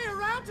find your way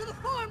around to the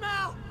farm,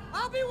 Al!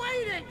 I'll be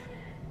waiting!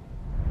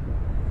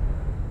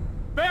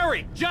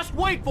 Barry, just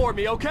wait for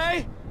me,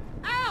 okay?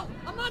 Al!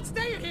 I'm not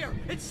staying here!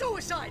 It's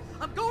suicide!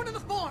 I'm going to the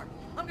farm!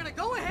 I'm gonna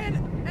go ahead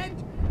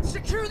and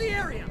secure the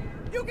area!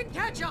 You can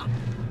catch up!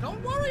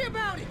 Don't worry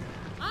about it!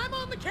 I'm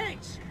on the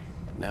case!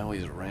 Now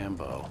he's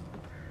Rambo.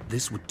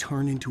 This would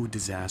turn into a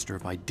disaster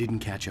if I didn't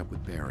catch up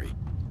with Barry.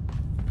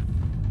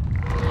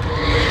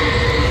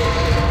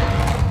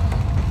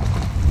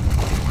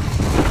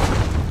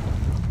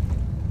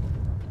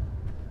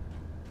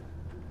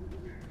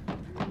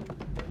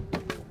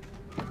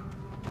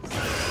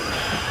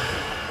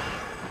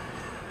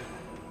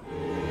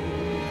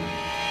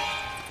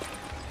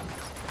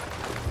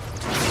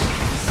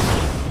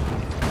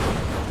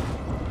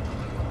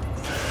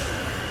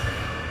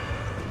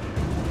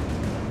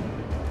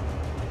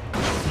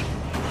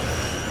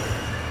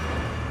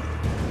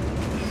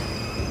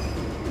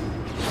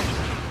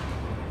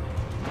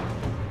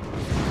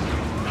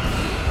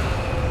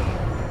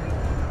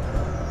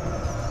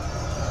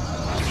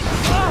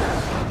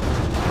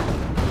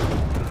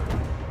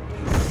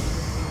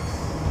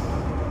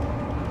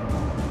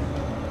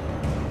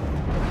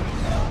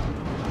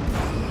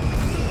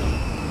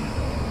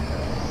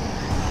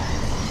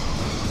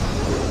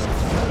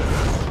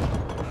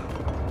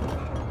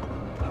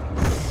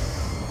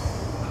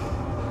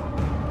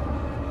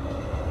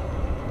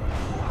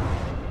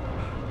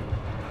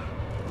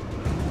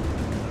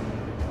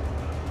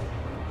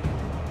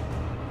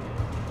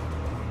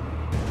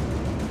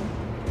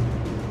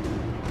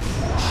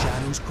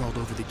 Crawled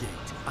over the gate.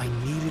 I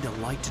needed a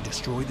light to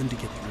destroy them to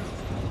get through.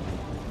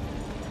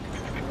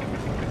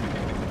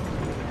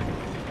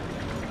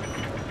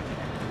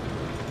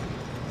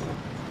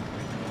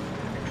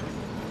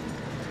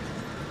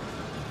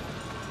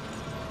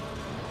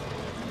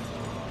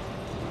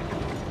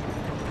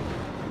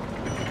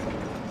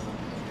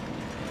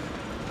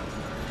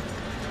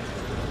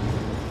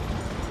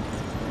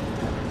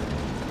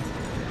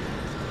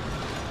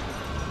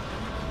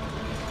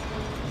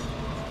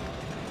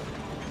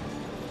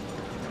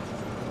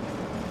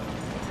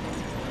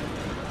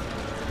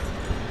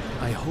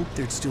 I hoped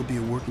there'd still be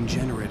a working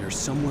generator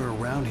somewhere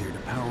around here to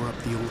power up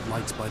the old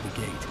lights by the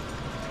gate.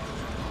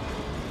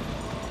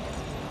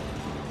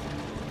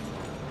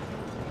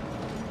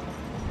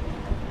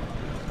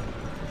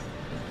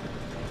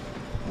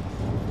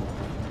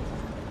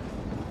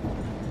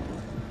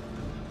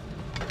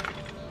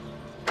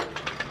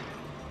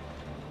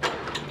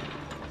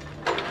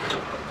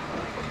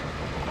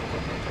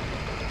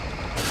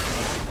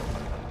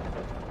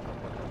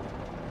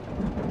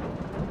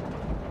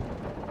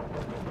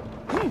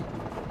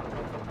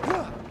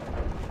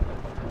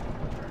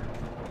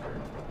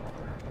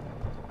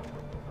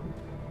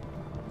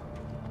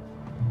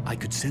 I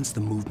could sense the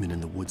movement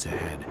in the woods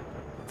ahead.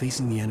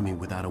 Facing the enemy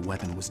without a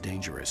weapon was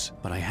dangerous,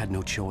 but I had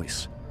no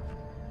choice.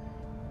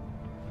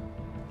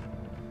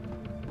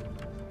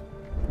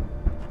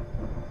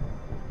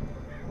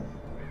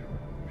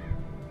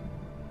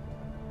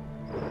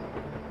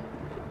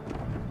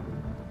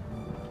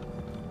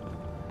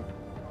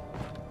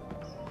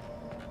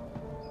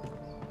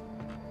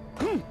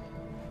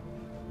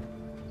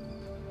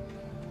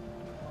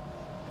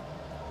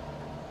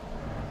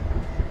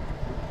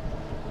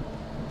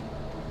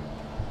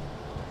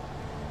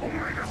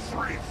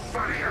 Omega-3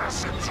 fatty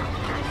acids are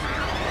good for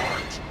your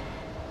heart.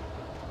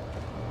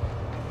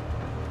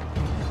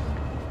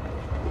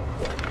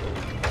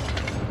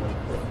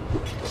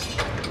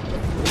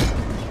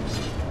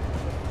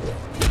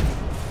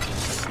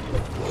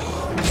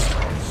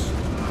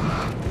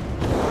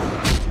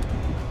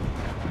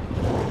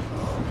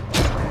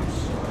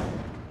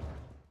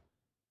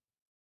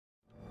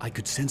 I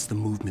could sense the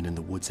movement in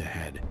the woods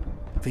ahead.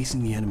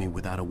 Facing the enemy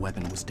without a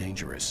weapon was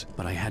dangerous,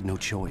 but I had no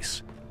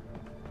choice.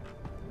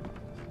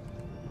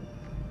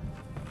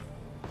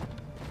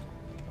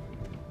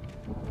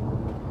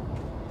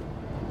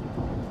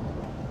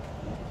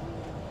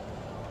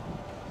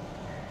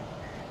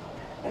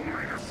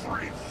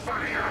 Omega-3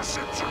 fatty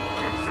acids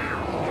are good for your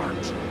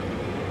heart.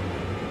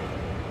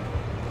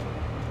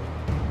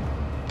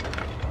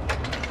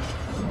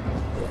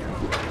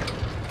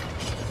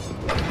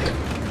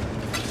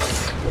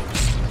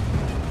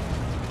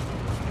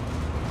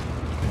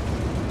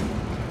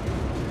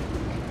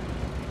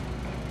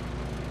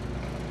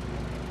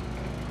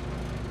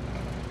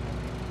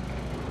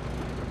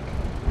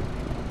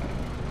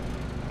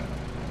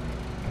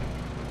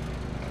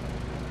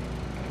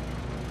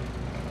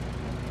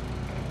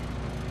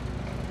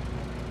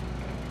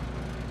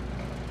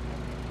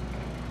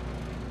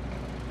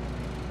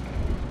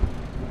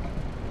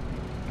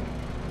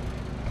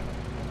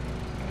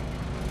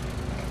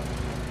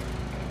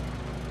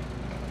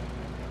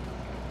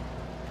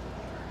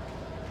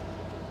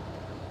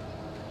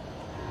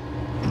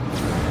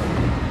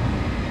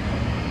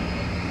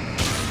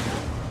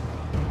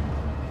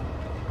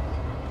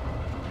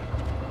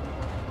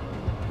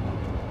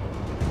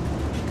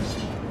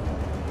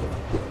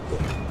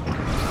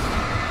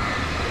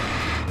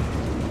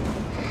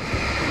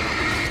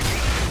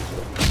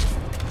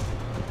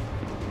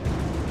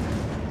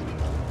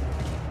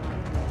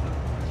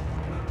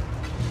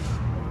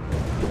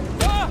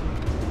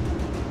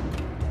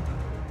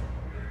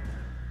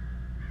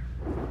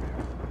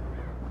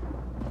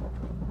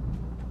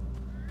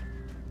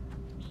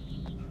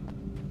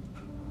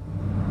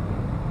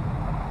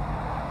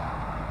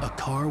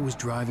 car was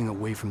driving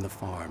away from the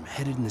farm,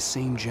 headed in the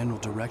same general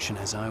direction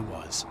as I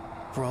was.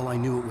 For all I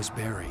knew, it was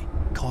Barry,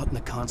 caught in the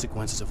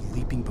consequences of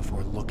leaping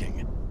before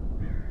looking.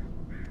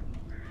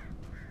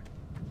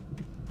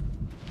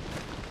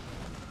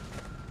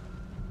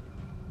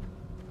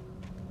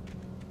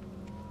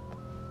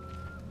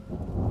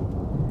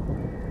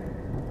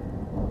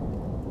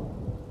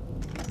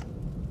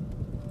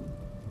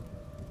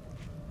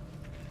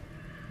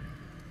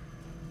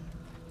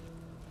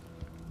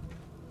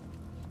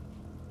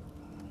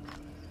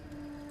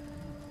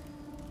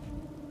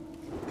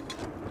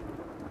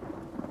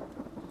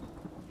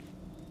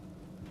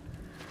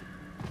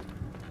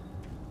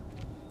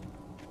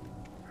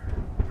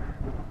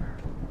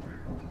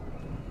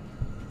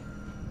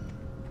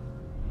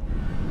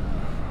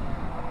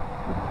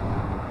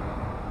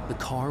 The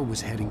car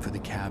was heading for the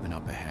cabin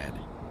up ahead.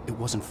 It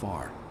wasn't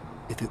far.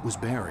 If it was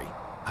Barry,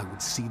 I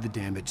would see the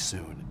damage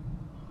soon.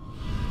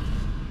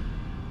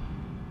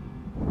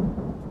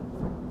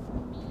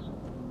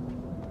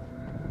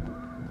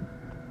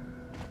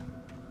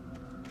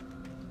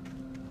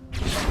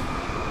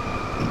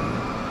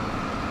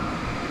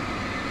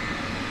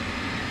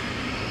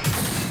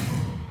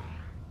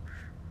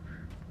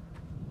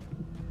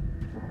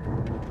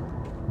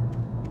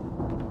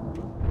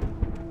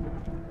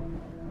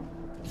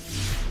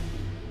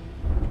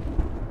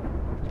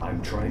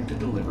 I'm trying to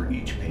deliver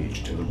each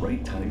page to the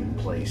right time and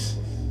place.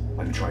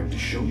 I'm trying to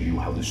show you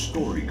how the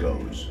story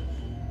goes.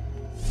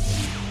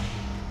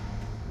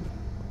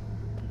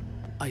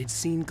 I had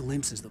seen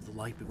glimpses of the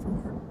light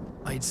before.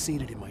 I had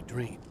seen it in my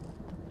dream.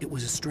 It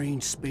was a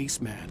strange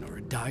spaceman or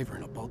a diver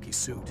in a bulky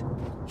suit.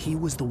 He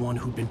was the one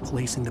who'd been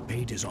placing the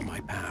pages on my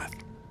path.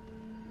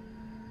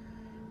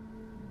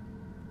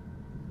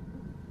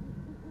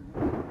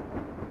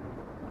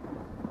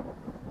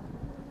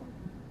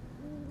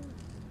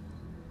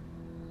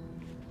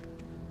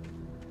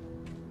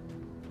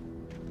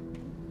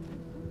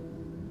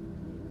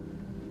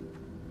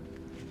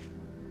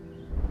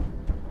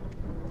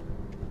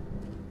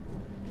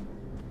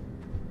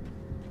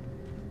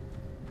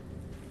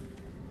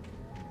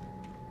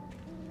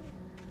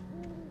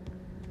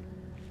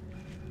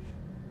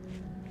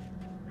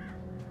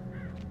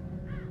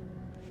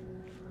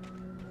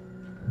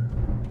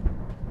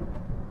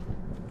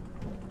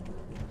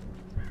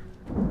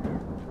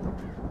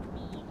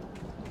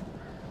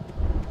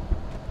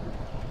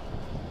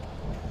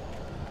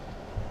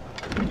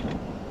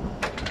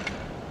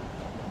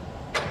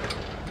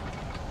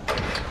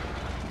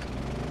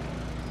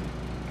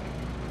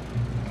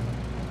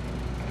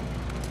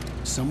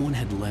 Someone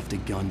had left a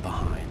gun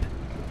behind.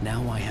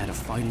 Now I had a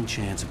fighting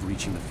chance of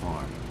reaching the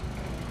farm.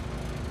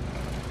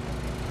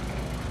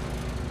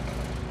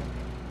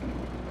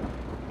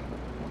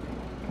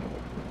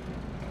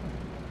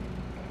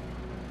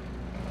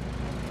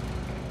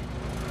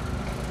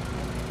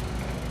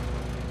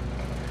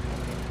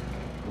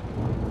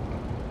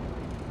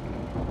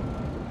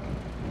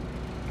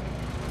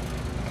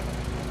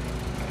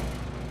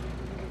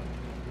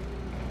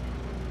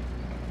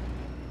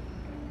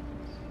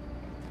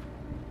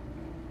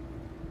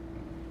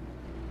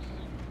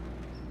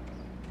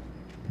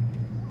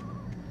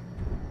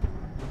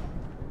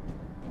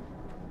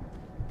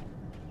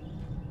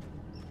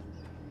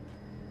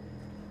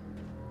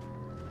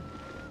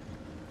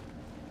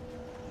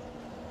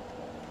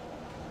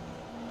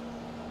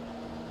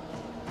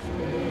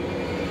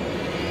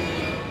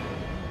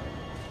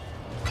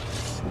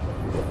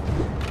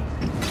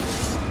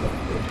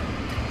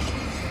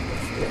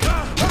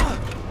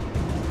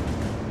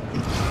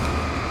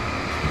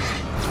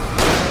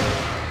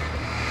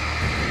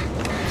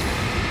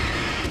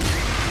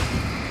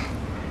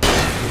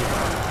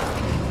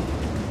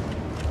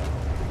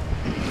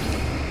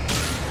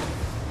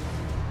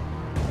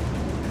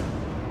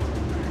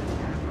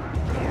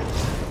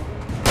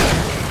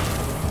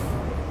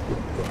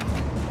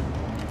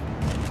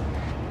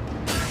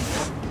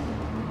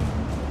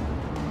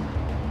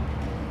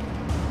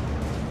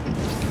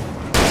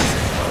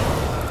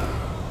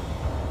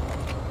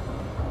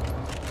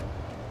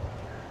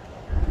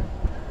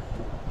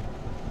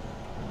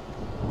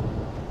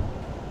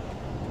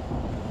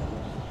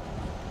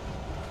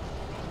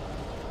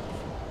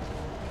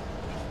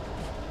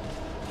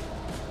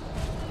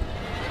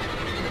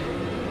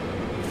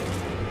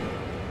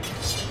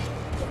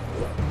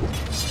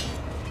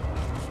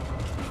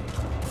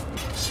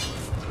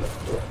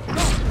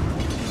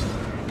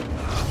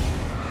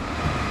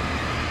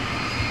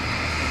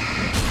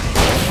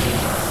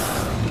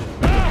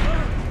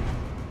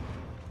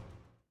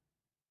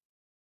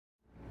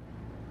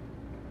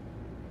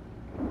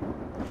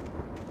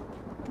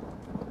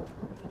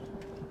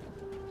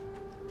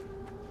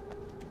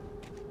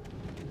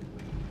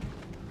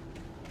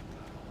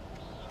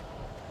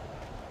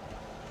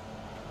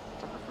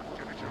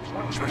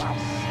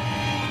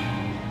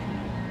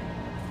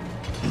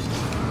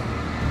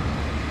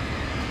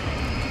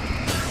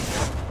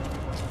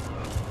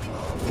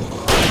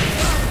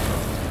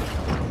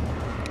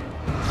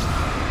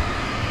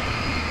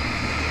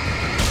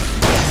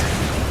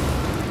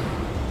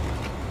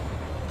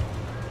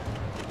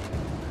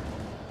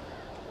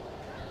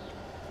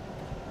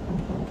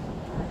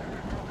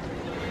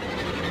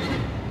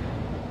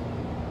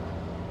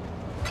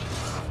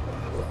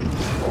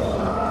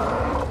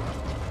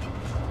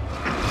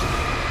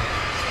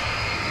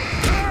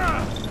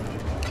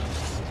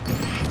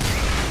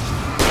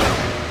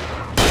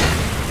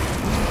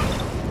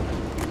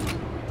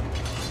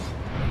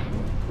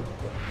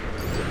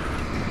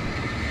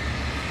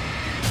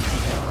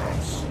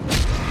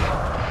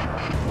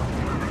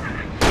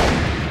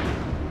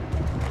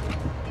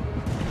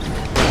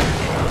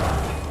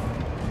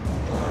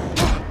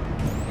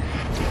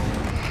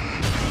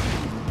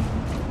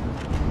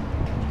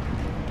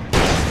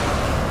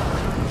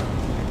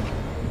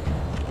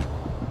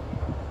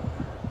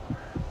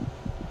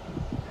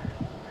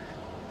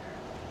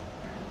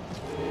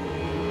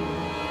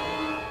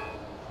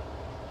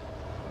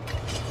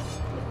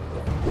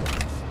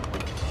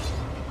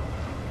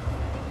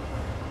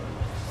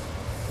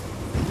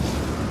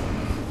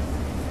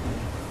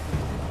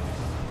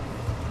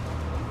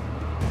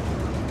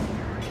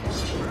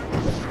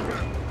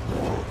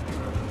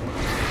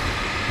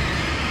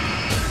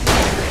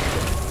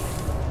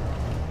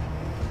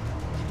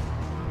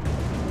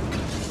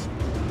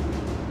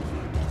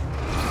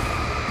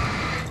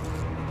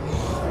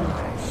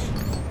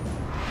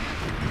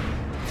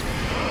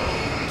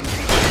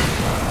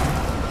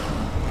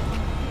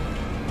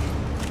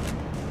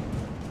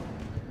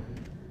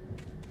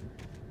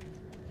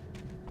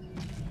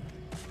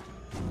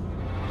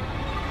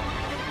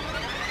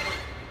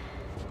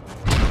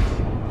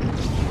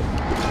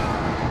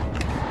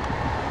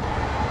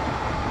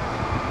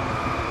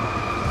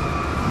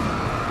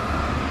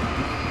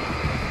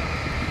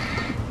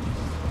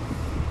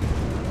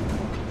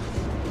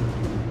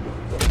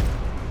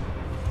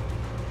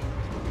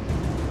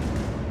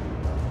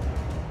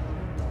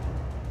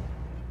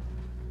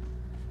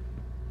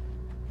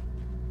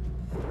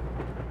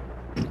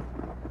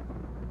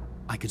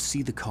 could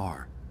see the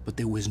car, but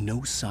there was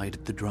no sight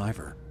of the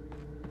driver.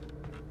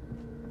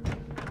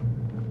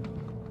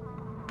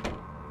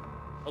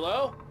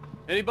 Hello?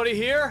 Anybody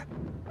here?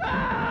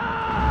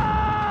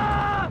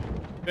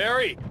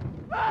 Barry!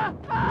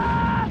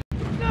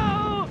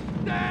 No!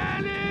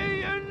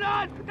 Danny, you're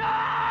not!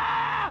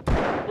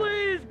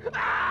 Please!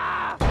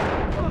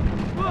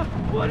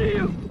 What are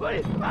you?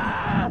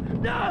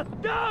 No!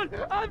 Don't!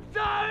 I'm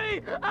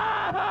sorry!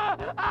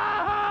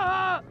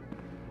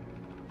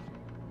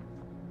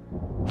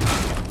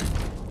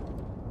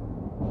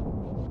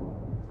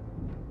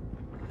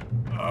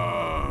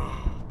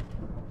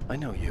 I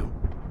know you.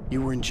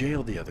 You were in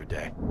jail the other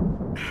day.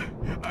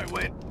 I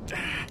went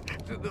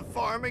to the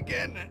farm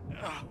again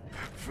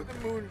for the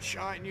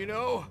moonshine, you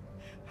know?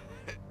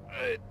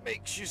 It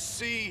makes you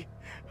see.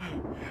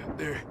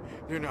 They're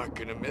not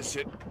gonna miss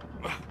it.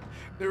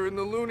 They're in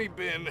the loony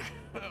bin.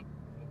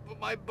 But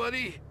my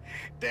buddy,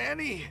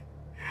 Danny,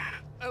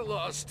 I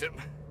lost him.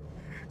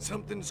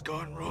 Something's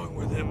gone wrong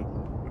with him.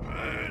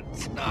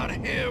 It's not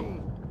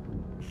him.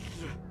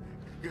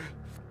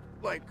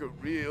 Like a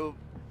real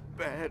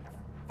bad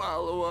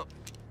follow-up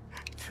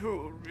to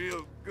a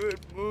real good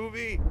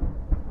movie.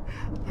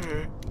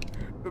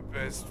 The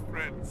best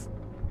friends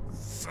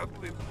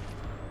suddenly...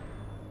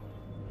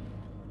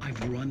 I've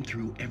run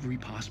through every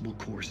possible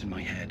course in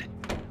my head.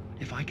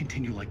 If I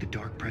continue like the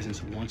Dark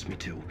Presence wants me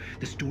to,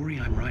 the story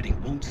I'm writing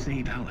won't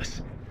save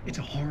Alice. It's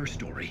a horror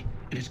story,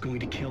 and it's going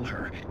to kill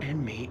her,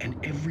 and me,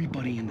 and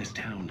everybody in this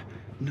town.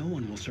 No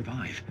one will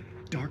survive.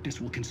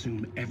 Darkness will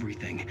consume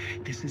everything.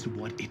 This is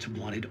what it's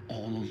wanted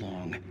all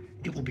along.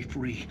 It will be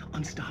free,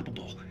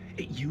 unstoppable.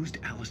 It used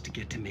Alice to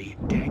get to me,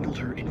 dangled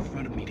her in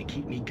front of me to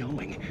keep me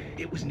going.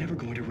 It was never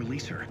going to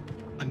release her.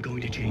 I'm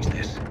going to change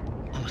this.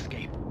 I'll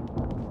escape.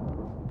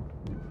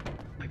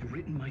 I've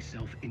written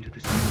myself into the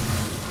story.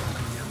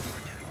 I'm now the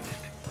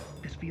protagonist.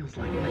 This feels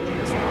like my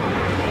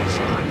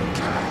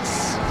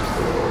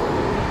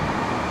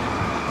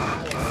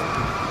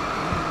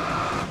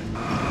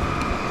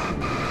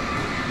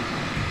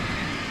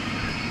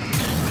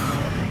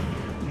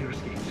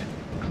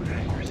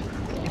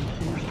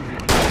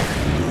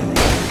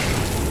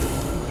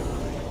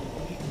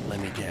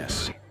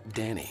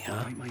Danny, huh?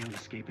 I'll write my own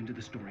escape into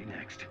the story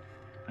next.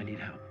 I need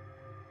help.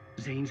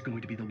 Zane's going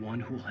to be the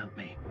one who will help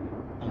me.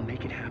 I'll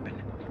make it happen.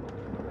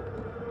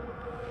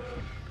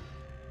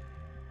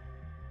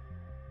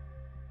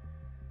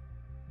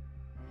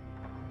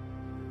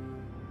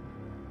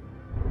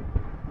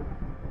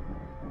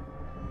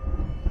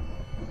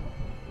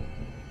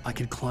 I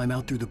could climb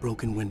out through the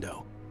broken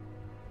window.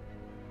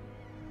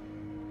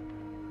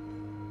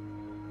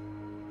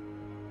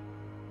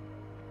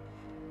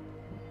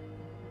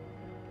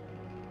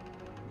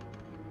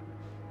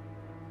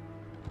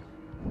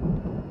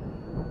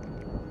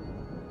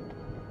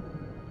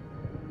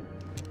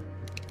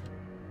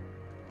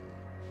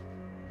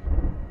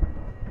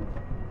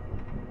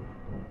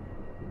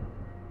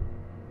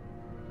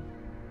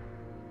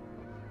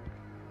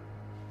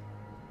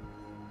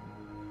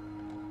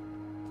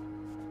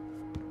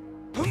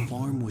 The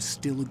farm was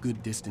still a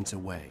good distance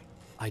away.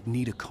 I'd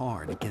need a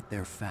car to get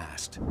there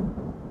fast.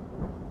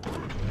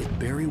 If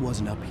Barry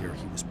wasn't up here,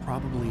 he was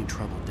probably in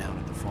trouble down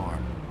at the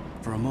farm.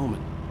 For a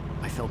moment,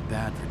 I felt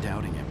bad for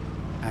doubting him.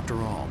 After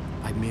all,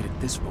 I'd made it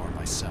this far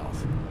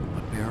myself.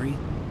 But Barry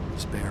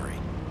was Barry.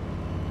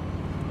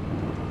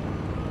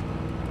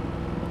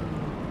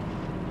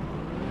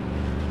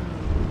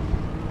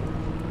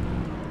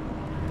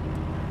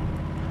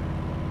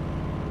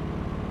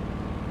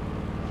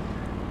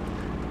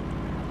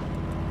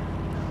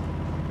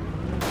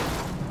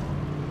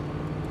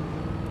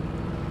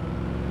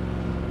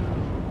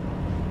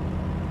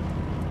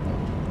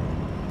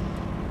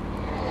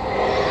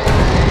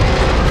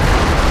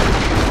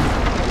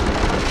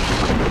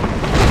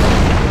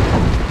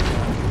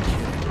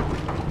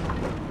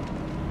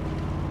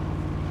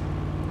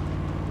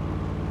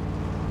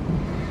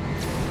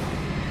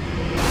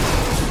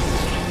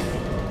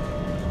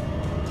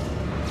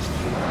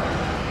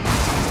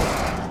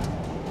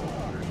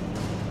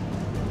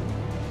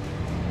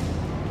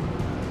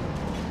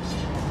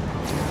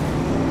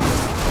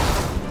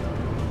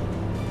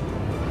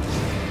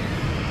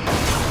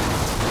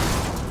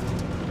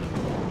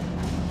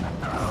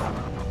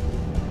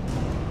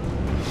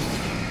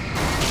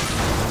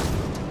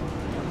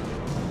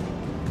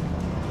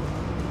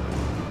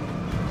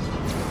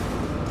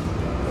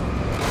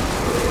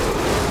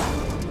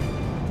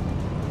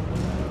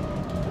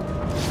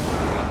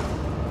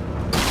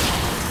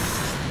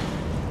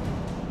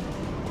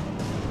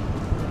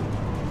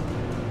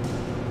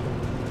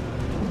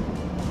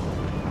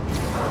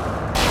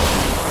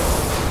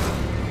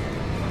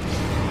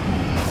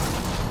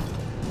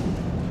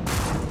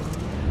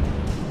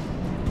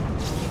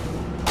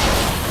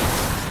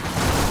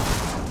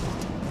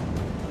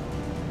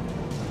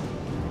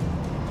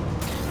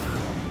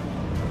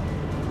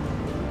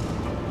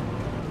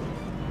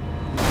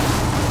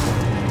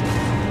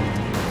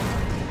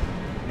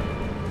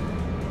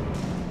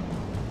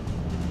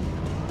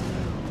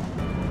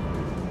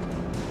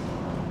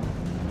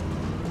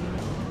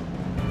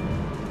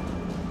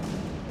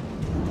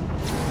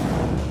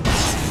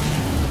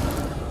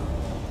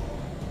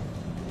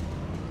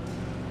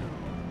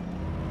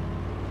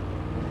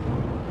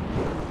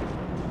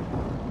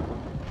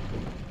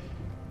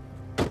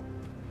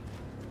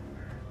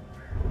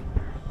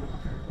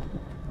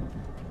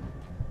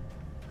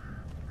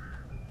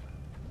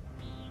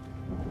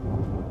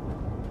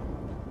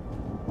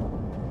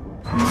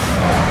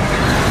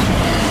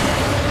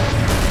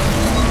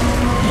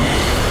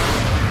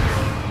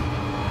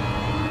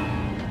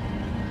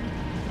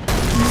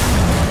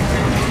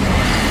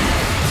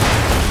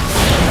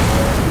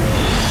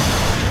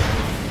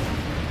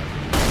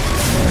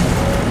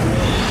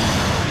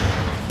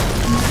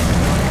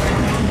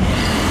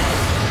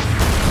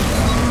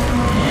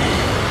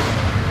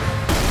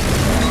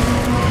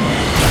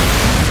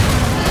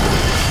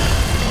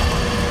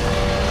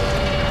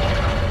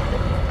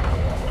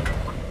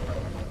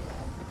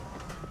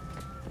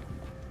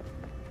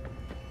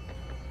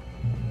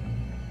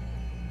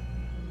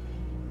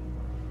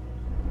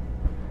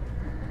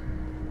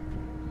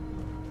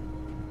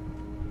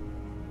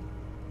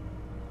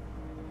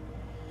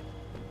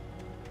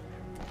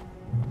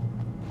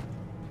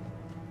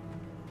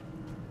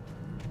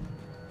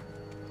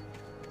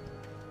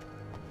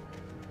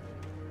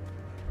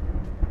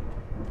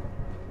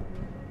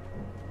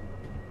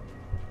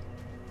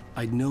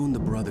 I'd known the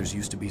brothers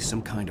used to be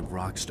some kind of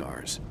rock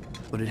stars,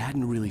 but it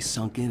hadn't really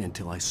sunk in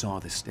until I saw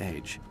the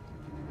stage.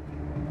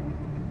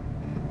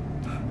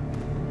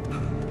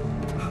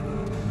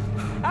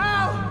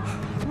 Ow!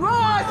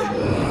 Run!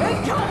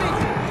 Incoming!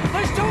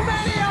 There's too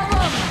many of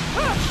them!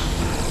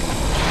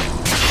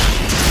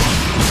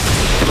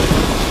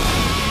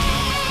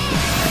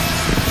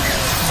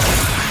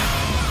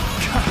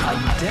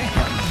 God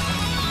damn!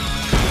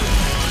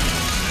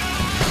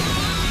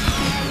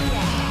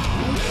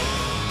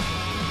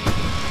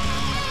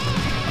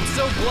 I'm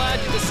so glad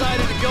you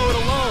decided to go it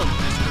alone.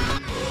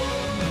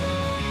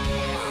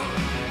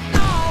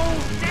 No!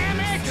 Damn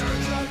it!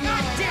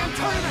 Goddamn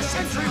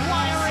turn-of-the-century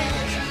wiring!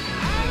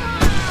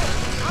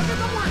 I'll get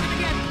them working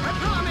again, I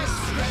promise!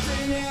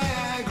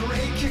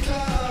 Break your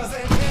claws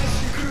and dash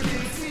your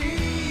crooked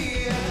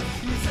teeth.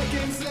 You're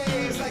taking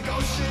slaves like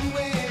ocean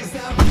waves.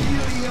 Now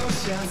feel the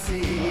ocean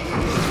sea.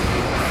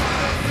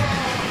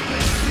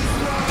 This is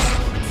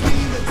wrong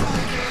between the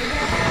dark and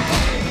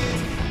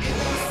light. In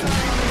those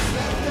songs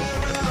that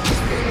their arms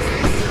brings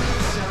me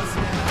solutions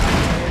now.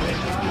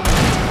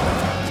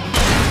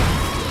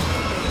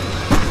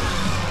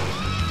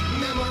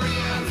 Memory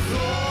and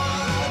thought.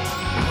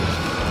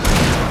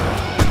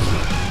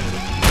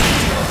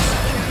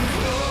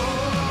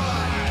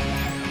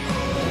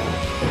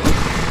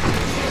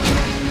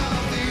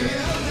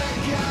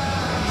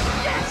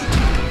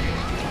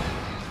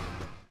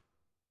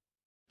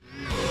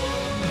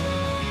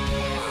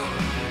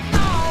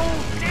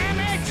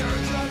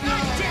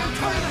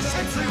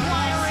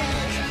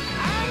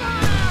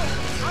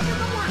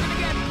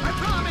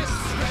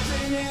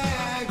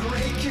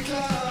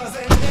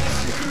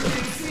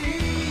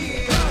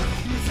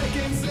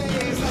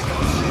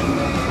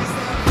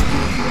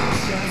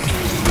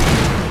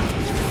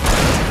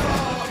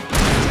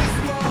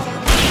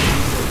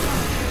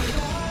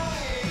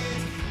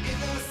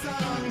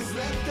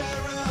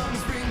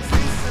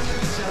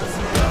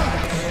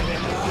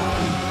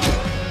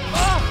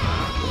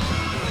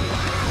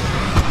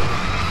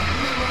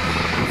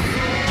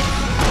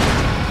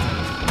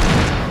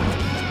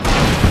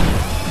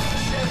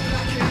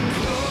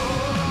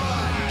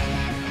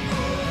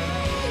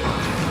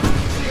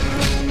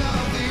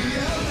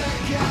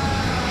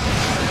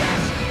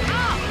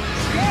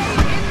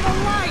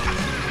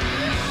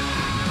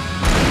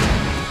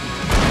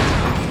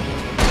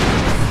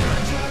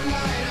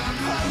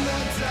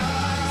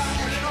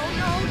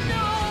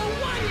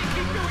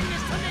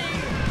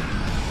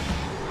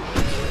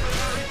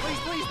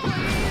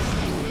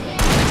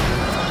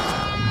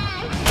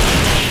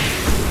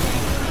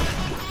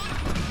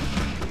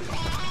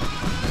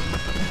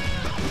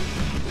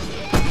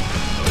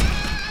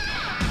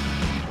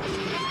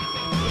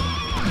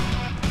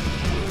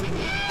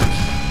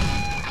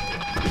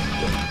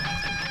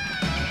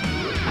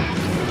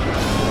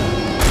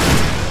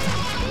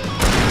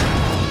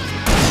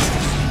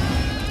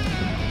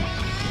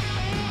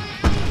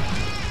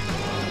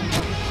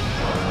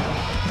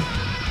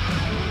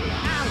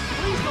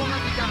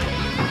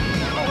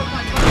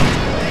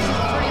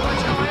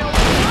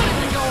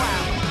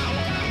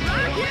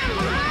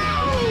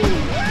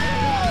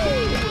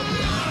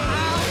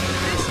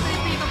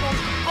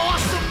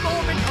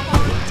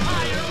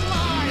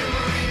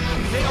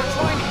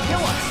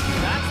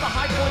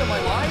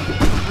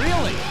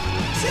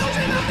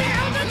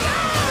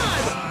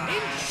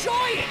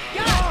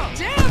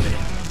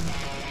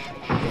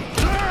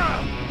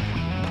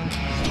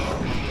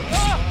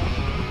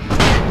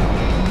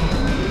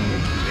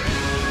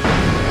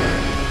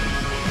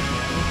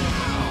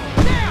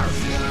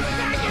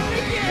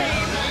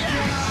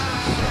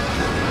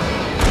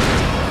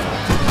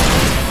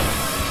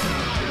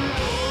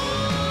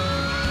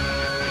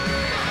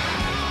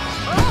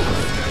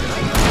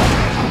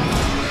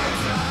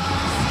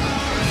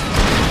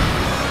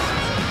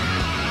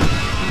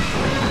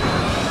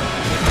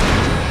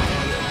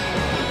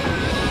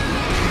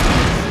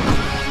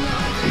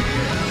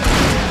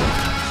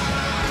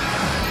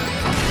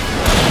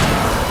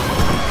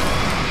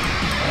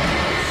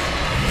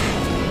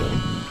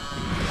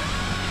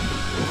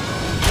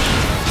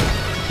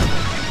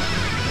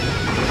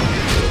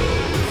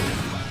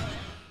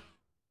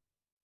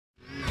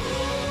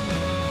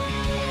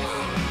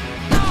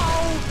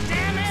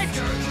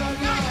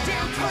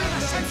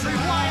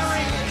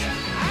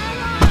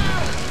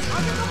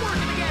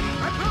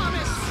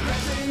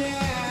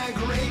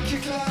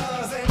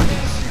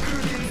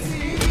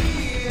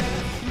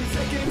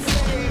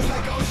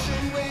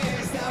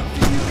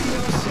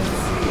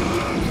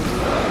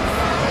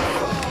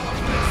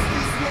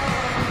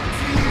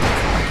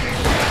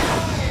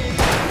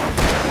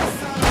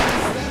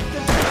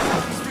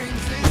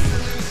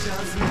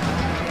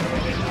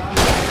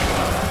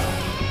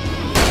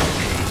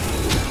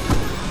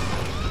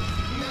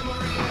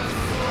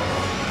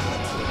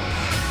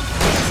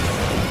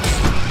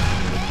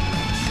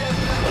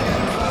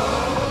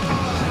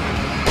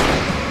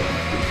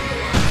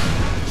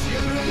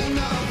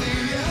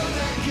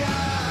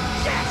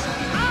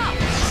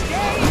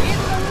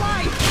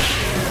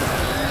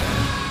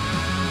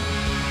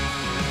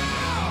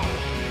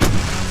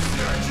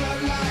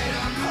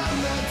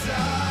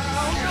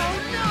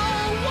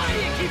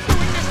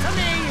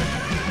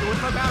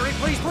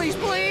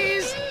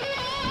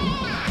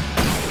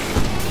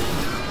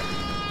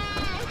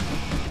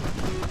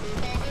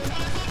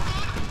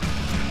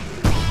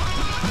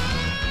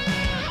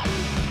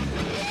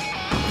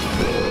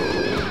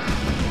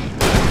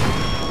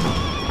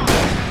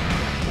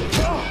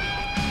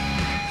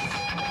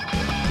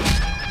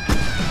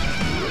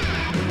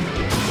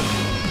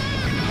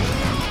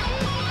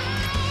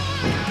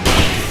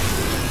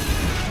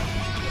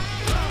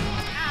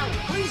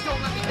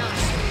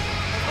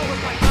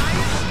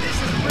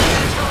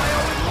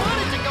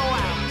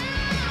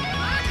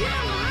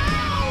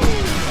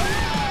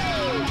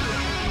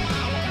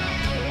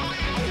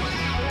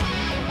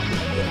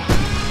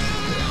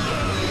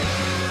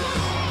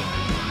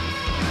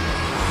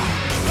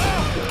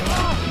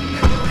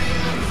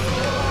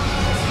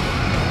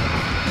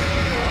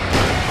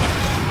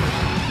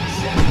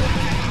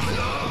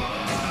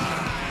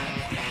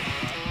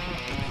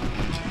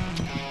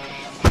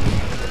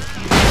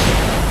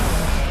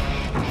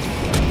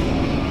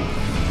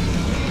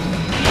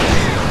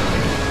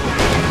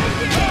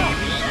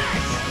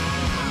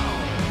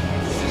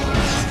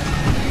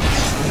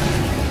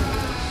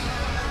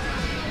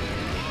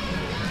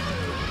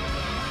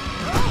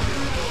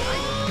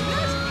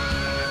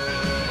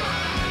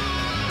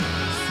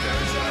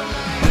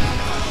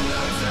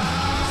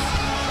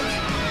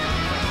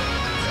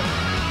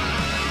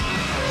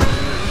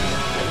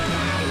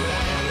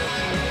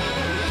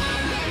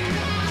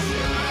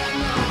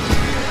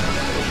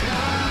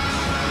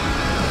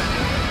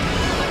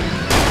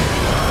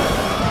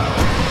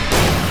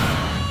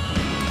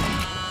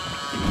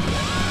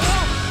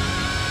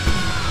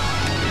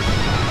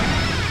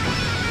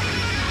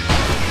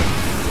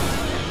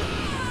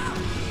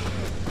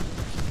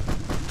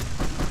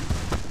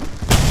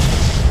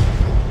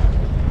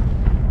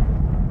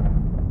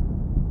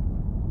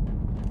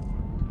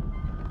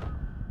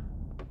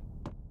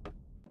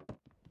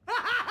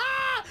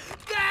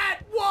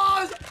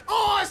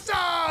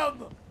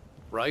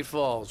 Bright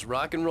Falls,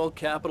 rock and roll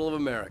capital of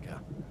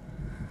America.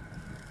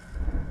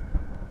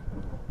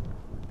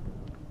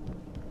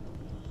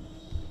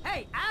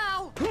 Hey,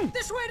 Al!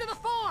 This way to the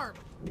farm!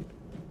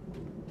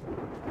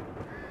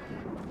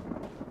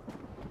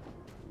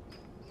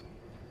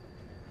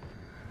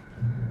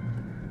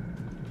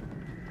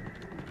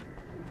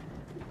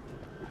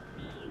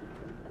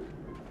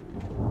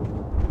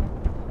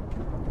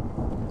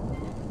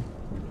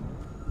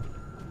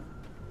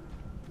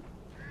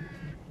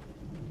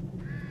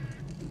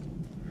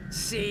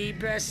 See,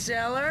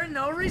 bestseller?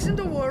 No reason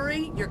to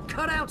worry. Your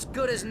cutout's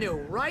good as new,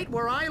 right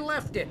where I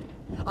left it.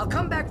 I'll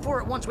come back for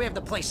it once we have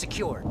the place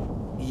secured.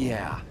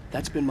 Yeah,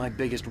 that's been my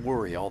biggest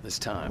worry all this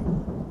time.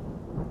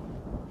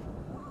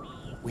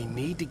 We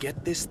need to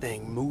get this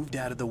thing moved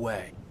out of the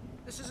way.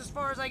 This is as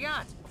far as I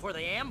got, before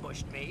they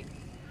ambushed me.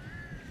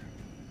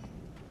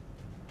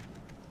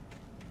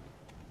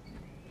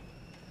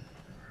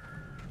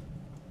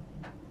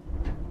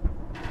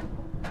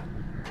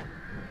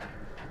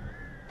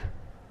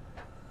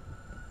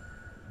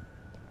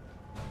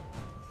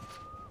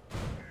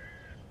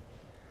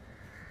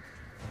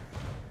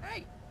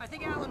 Hey, I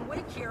think Alan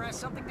Wake here has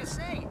something to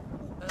say.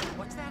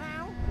 What's that,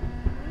 Al?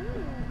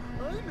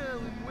 I'm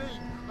Alan Wake.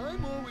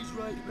 I'm always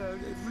right about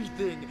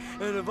everything.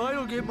 And if I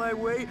don't get my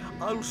way,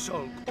 I'll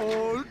sulk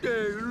all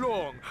day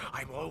long.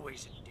 I'm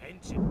always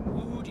intense and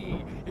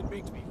moody. It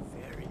makes me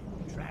very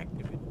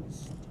attractive and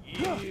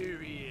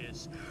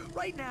mysterious.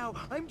 Right now,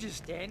 I'm just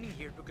standing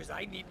here because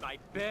I need my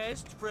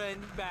best friend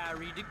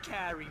Barry to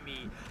carry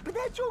me. But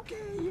that's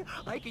okay.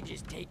 I can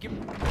just take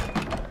him.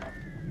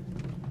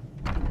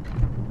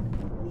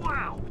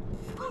 Wow!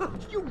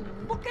 You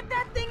look at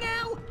that thing,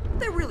 Al!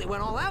 They really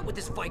went all out with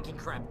this Viking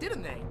crap,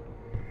 didn't they?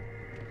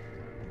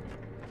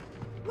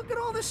 Look at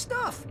all this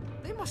stuff.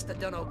 They must have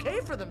done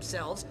okay for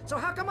themselves, so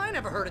how come I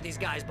never heard of these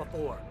guys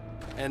before?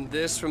 And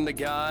this from the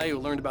guy who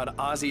learned about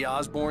Ozzy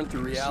Osbourne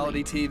through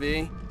reality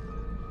TV?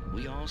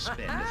 We all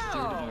spend a third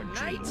of our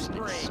dreams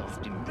in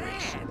soft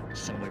embrace,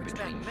 somewhere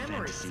between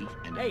fantasy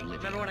and Hey, oblivion.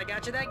 remember when I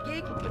got you that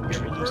gig?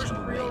 Your first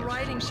real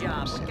writing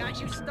job. What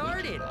got you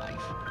started?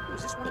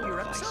 Was this one of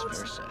your episodes?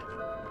 Vice versa.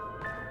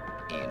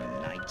 In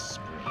Night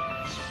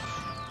Springs.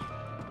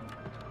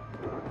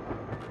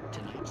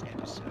 Tonight's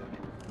episode,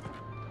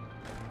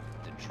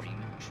 The Dream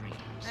of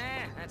Dreams.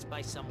 That's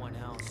by someone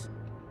else.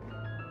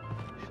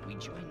 We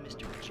join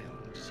Mr.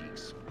 Jones as he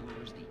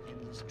explores the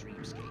endless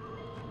dreamscape,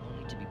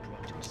 only to be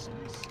brought to a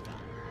sudden stop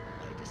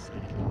by a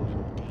decidedly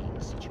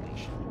mundane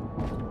situation.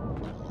 A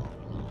long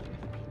line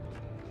of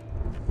people.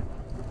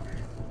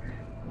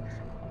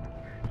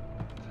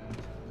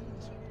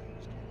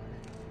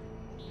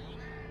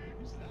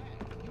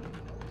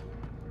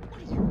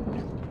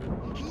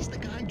 He's the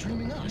guy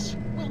dreaming us.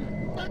 Well,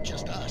 not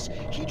just us.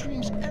 He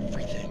dreams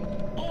everything.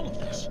 All of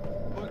this.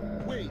 But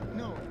wait,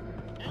 no.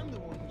 I'm the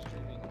one who's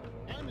dreaming.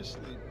 I'm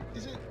asleep.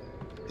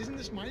 Isn't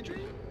this my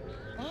dream?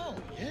 Oh,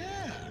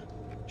 yeah.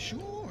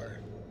 Sure.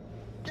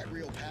 Get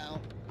real,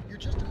 pal. You're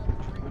just another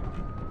dreamer.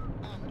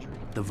 I'm a dreamer.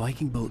 The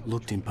Viking boat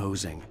looked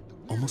imposing,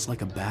 almost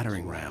like a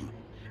battering ram.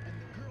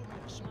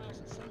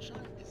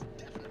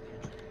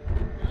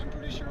 I'm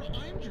pretty sure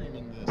I'm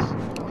dreaming this.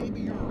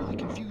 Maybe you're a really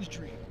confused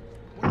dream.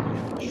 What if I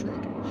have to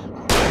shrink?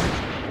 Or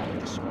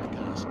the sword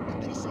guys,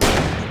 and they say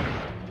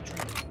the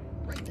dream.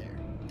 Right there.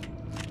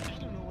 I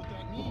don't know what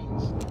that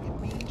means.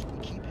 It means we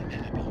keep him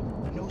happy.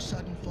 No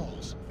sudden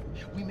falls.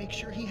 We make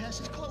sure he has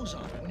his clothes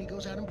on when he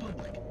goes out in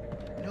public.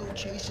 No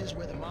chases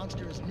where the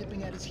monster is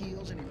nipping at his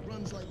heels and he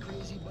runs like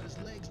crazy, but his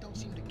legs don't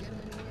seem to get him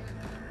anywhere.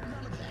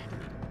 None of that.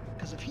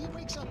 Because if he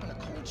wakes up in a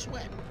cold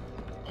sweat...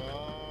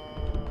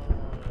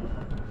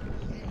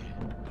 Yeah,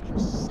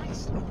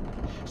 precisely.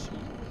 So you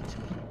wait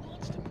till he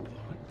wants to move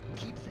on.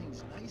 Keep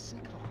things nice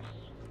and calm.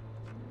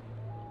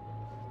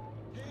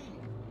 Hey,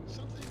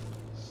 something's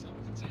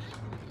happening here.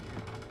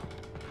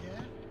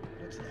 Yeah?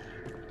 What's that?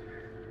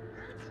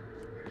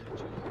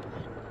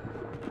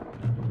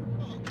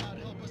 Oh, God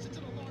help us, it's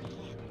an alarm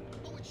clock.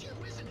 Oh, it's you,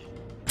 isn't it?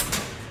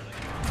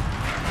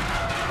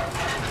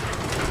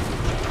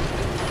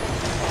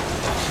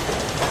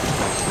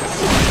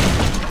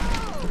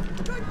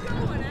 Good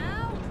going,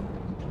 Al!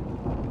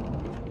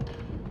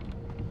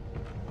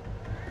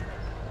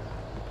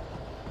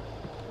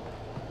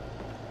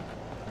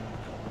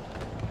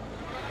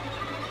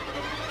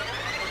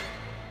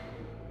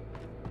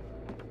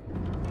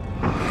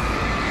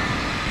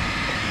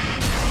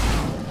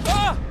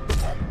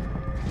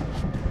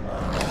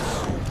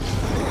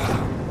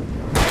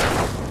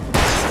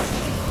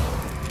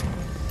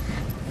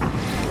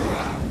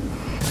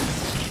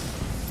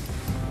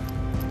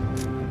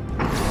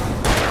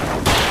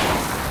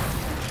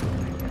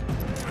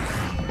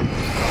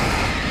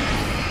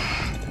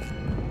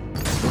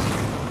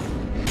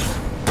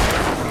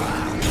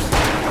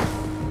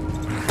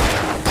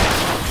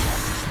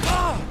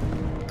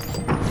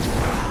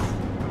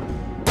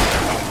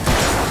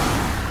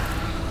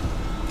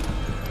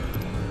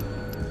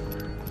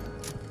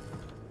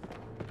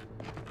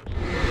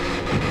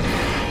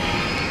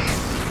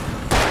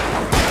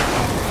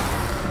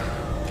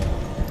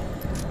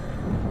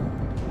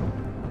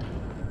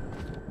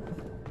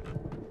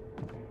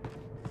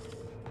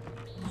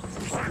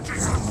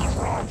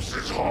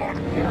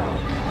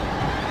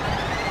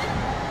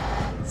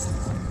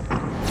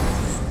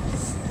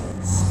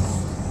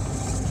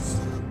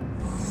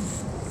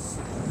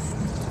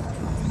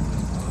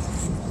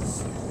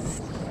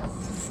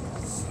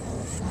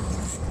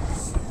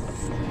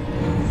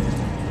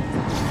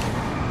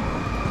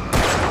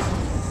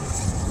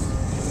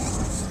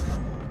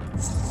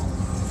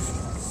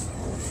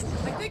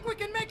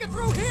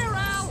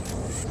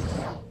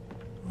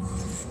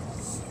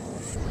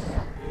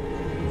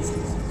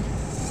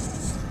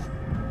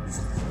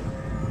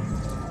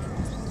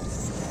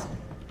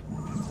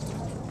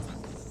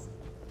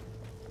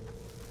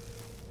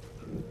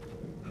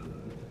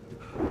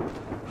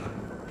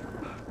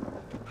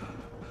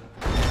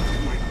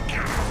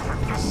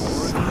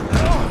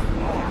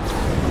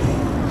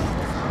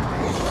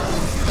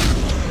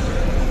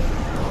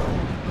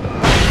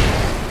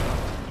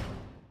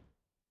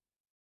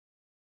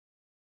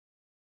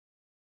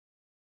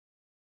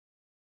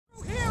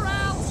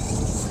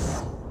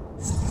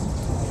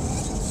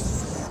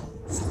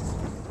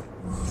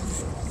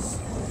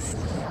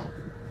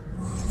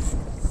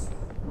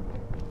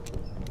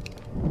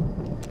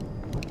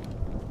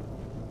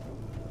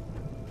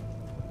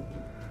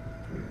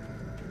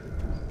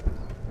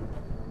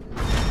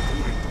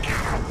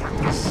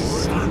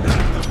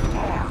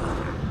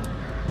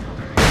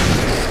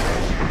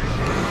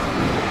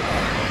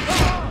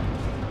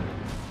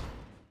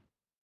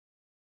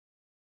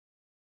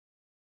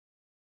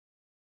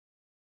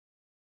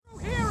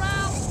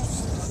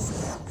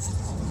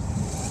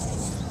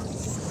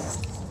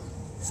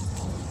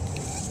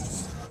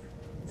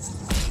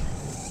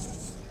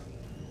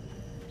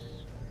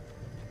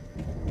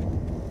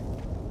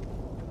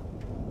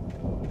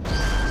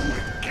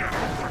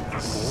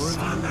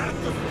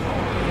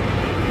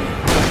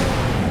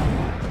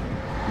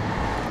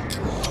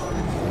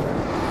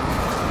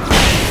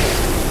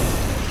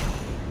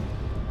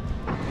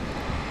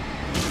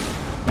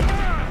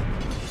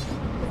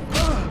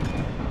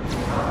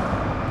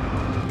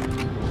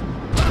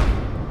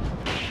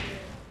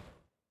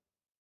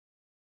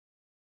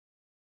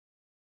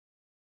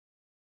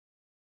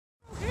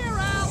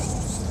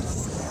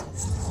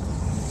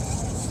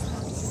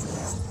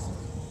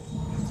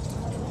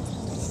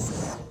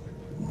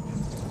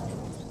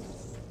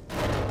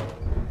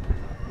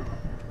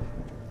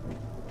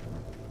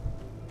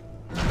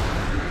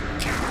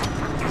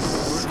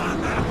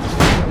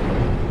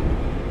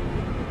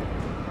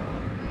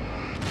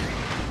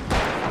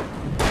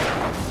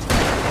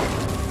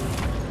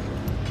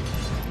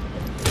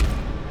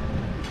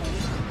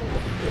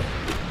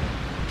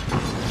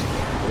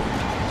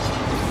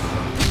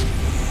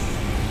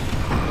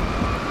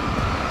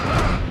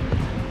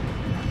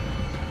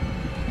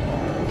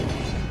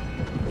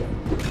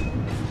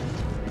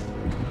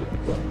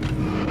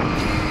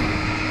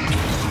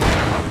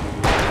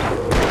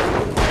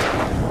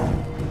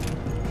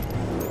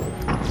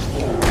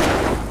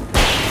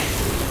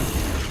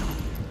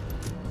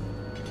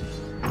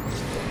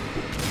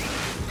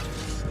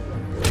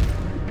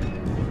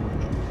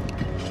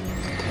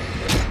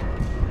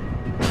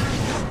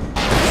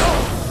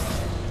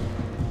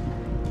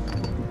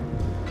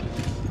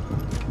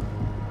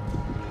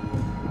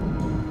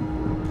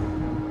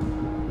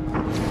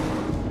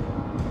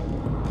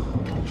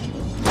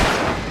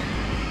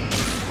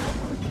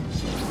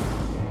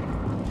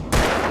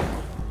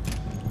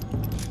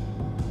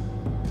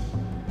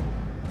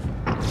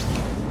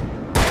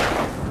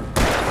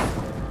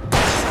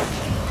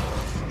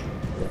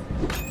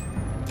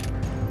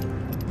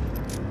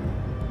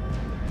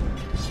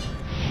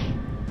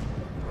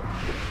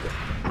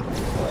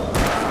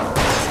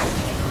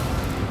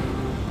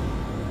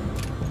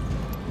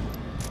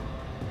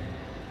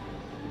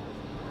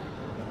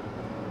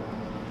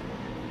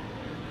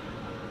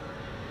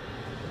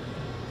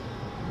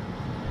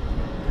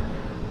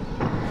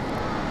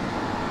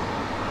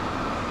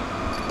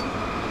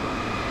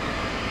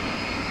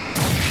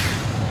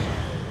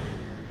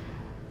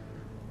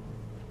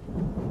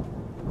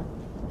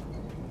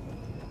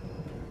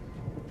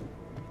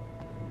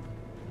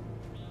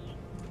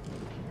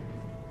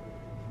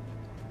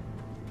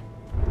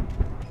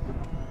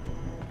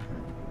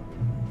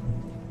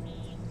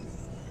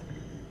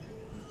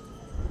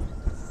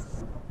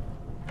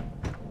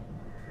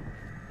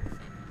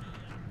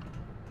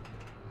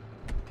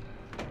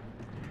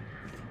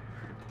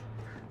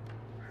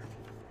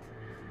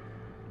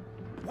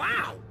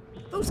 Wow!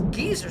 Those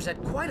geezers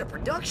had quite a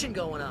production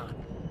going on.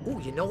 Ooh,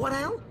 you know what,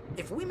 Al?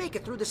 If we make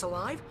it through this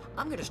alive,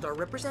 I'm gonna start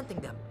representing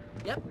them.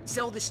 Yep,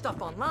 sell this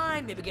stuff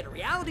online, maybe get a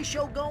reality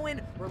show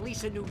going,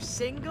 release a new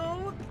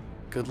single.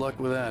 Good luck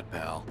with that,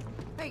 pal.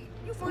 Hey,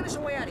 you find us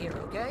a way out of here,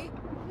 okay?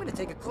 I'm gonna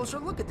take a closer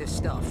look at this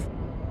stuff.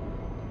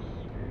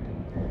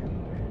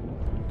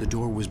 The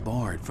door was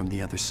barred from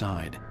the other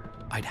side.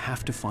 I'd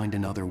have to find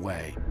another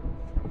way.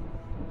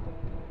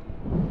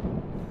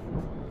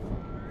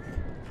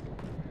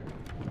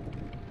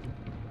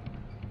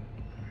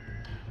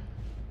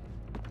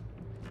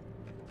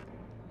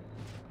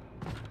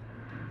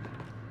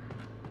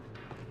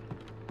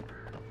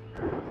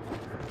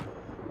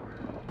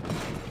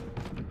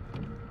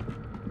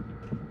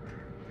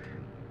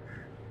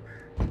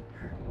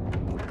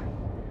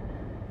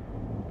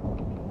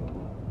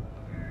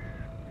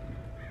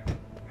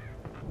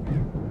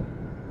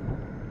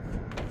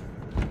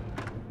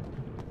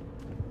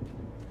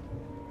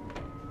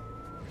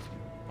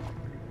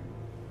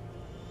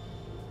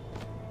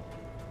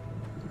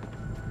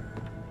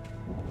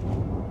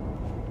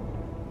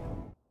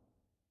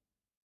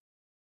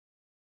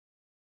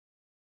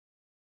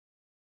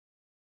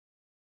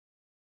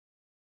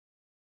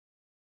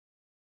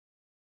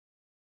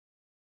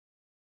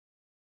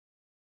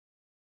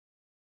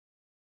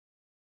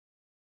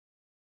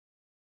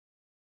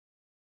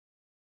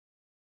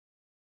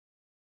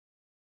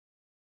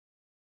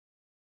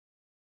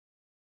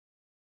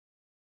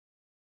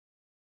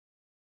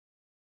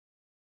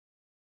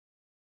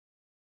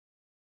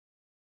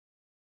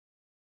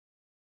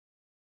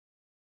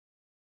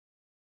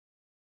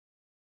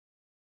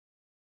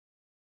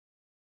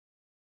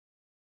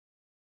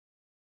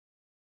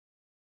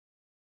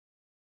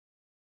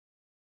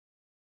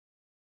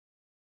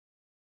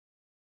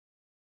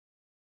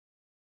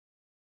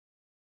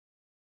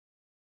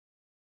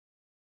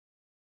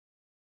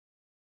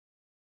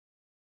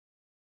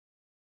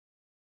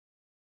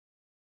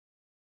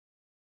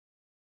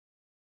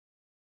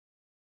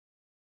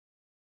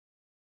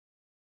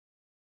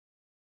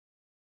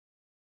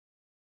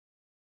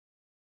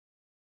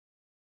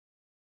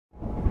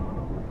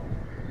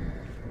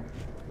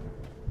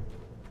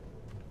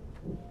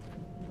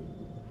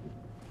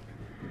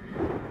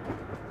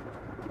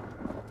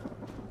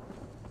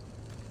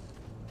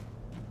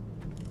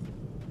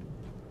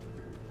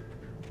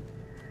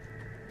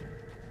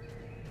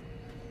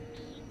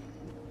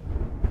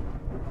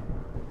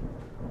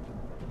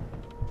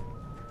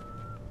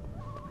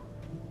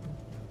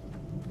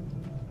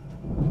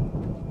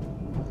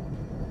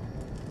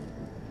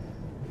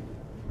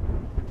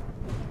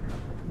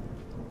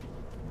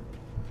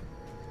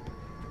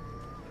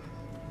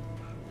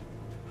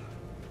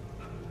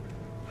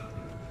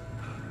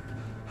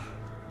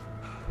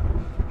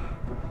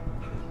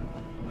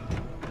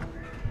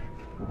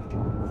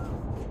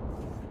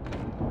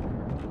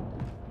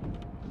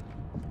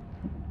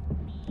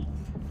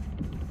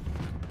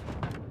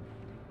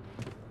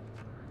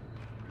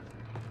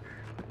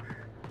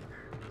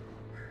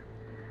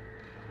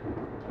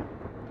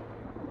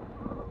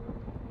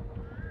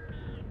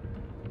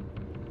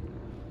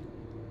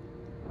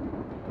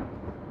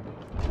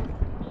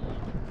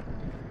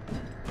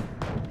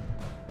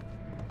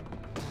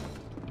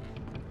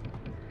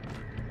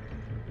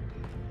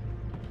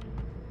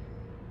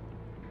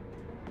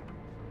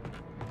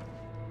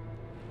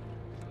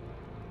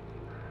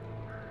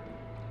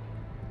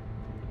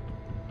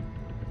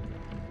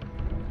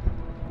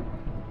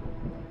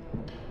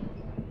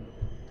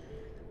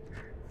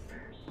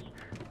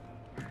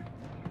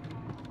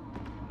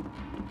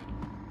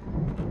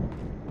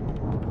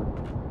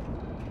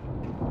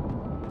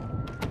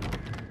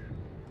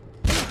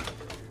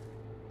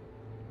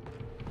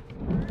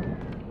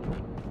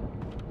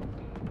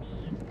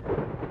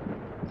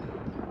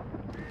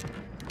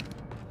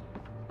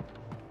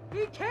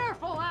 Be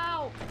careful,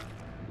 Al!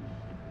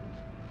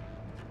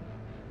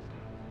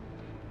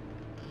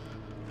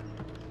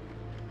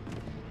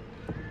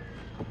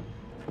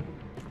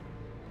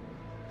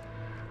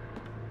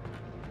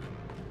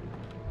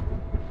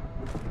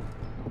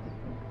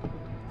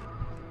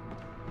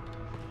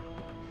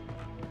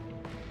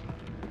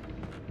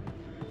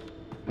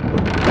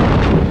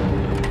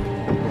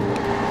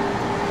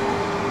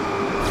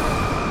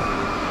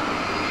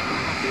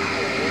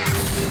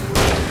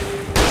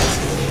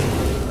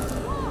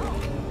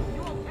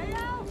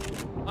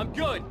 I'm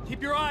good.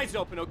 Keep your eyes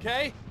open,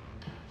 okay?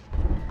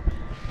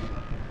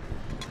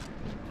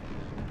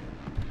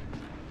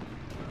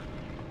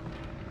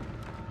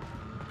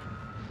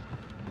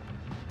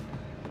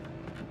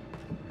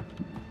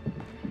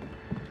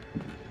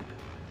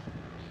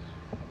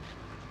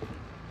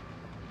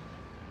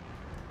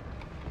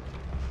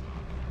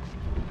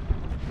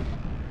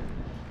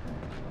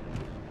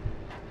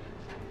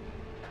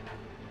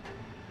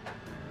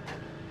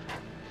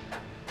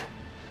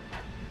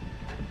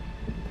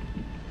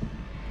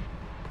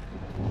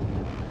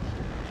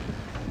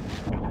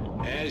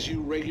 As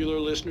you regular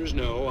listeners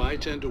know, I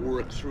tend to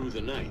work through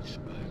the night,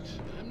 but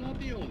I'm not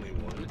the only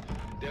one.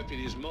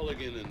 Deputies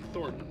Mulligan and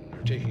Thornton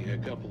for taking a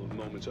couple of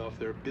moments off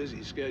their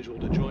busy schedule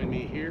to join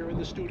me here in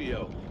the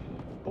studio.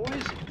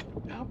 Boys,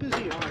 how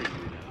busy are you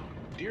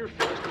now?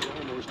 Deerfest is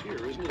almost here,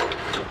 isn't it?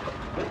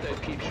 Bet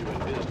that keeps you in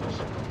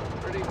business.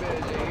 Pretty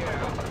busy,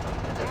 yeah.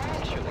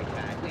 Actually,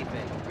 Pat, we've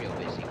been real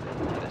busy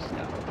with a lot of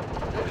stuff,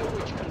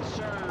 which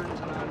concerns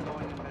an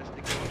ongoing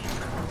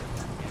investigation.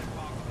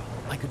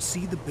 I could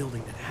see the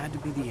building that had to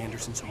be the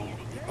Andersons' home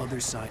on the other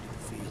side of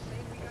the field.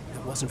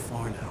 It wasn't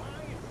far now.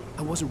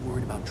 I wasn't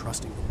worried about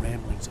trusting the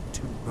ramblings of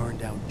two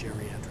burned-out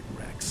geriatric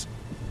wrecks.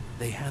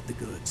 They had the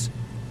goods.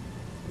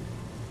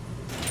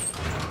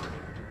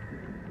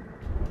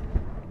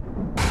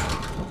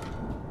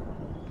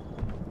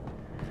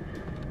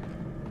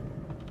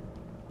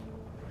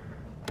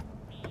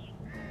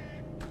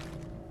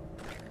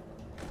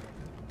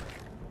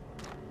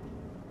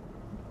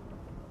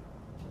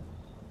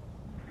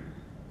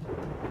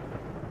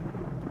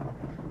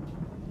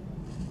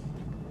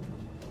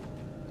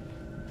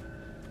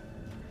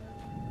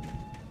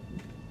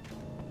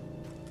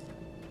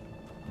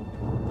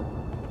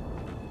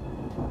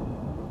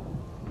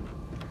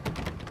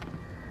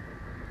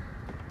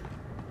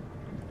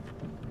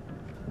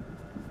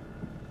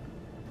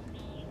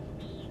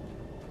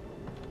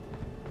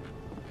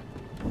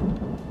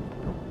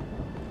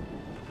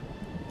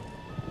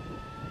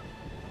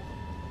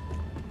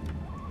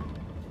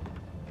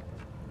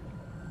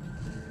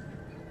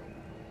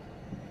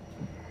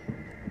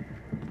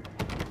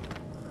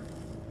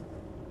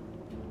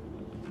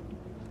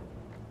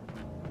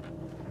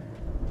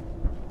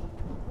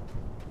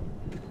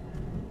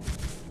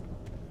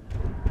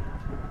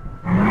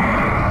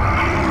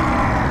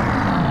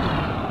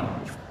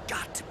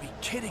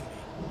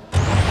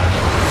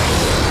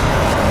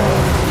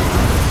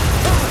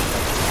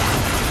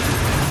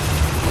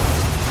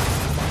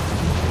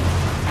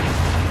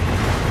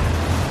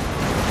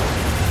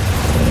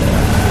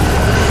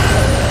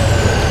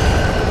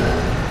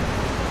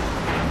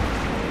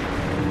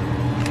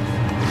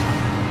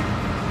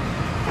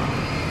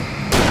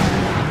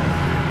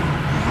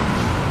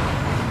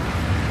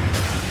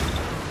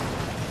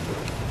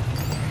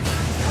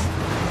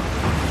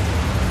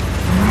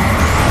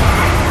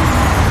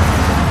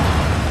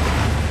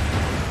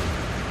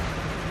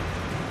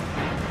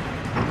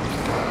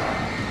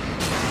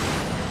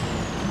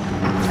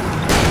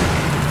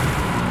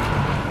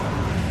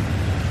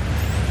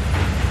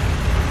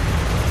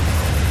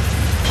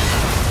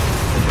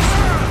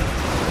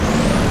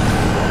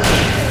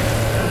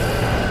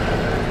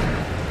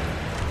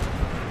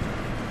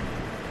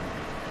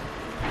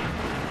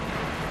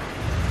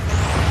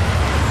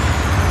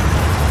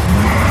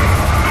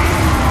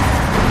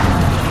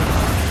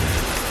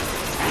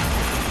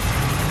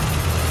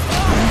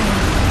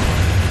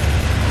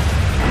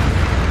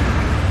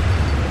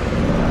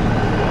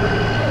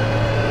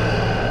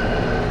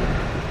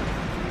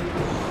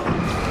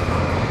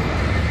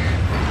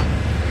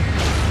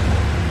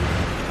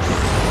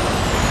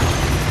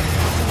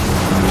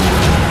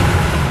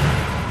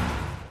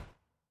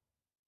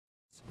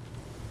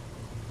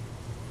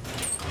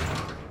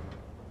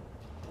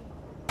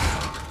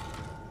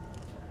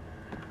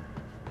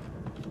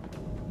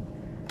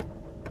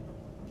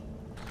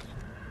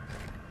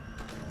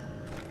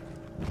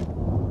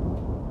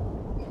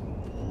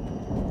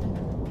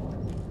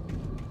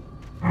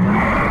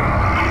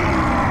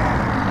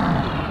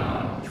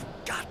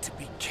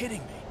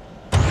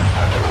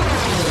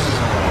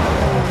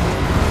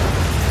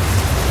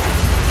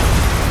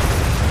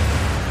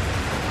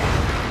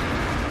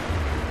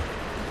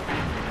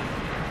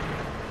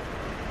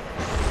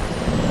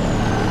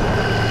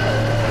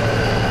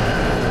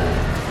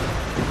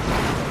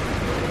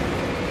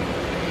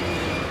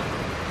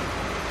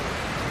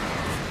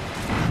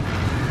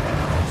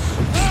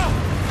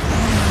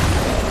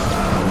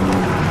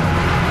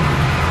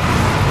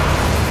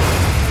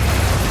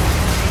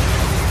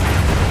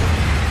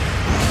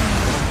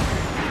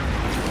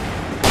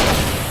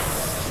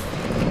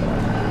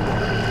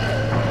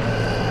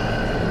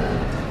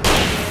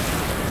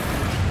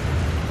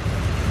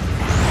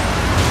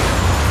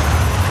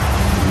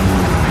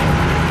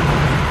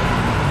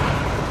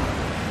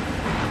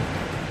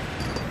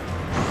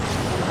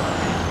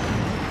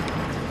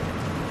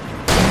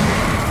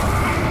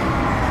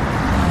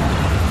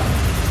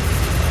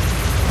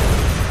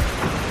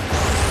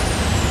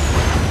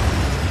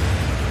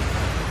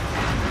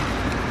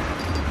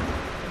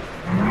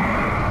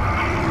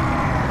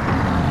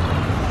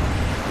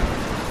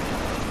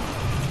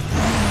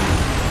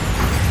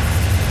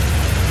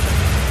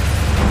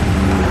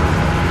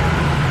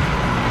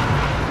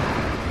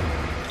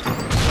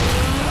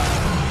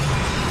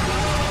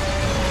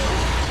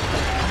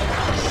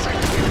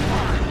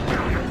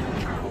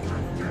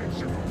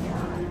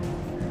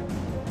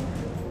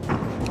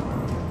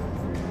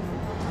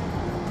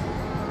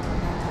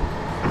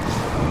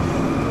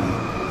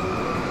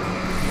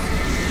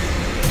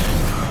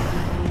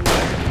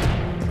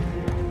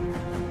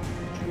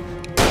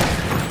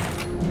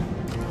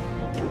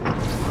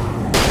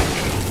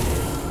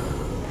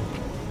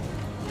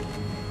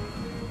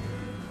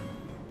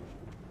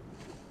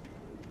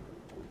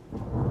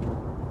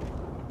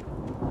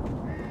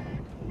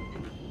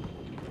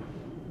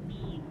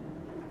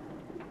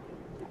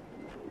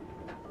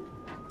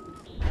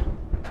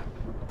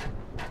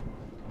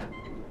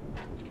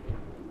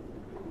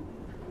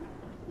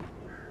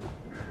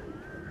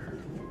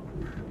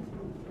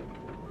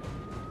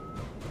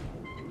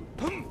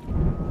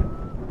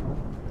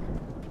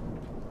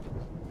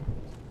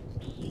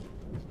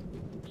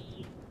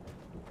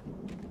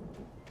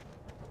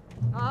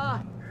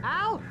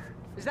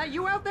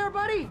 you out there,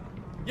 buddy?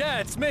 Yeah,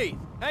 it's me.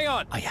 Hang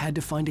on. I had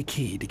to find a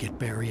key to get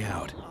Barry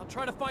out. I'll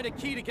try to find a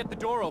key to get the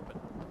door open.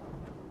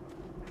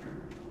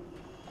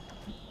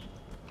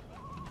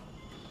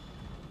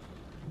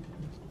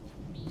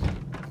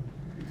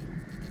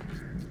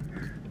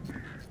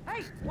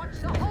 Hey, what's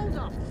the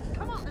holdup?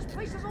 Come on, this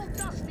place is all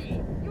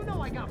dusty. You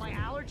know I got my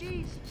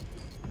allergies.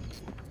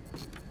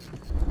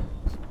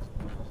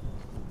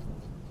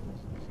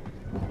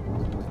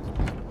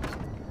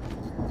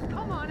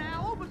 Come on,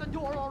 Al, open the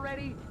door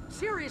already.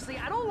 Seriously,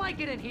 I don't like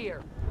it in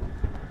here.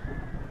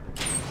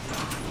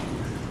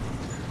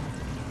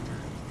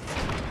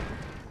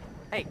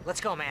 Hey,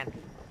 let's go, man.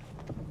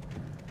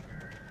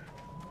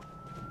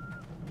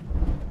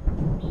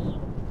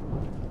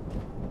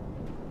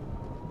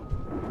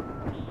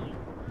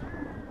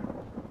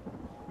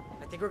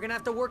 I think we're gonna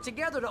have to work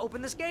together to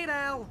open this gate,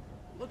 Al.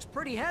 Looks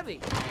pretty heavy.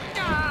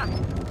 Ah!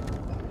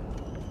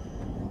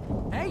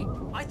 Hey,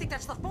 I think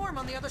that's the farm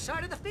on the other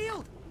side of the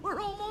field. We're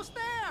almost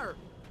there.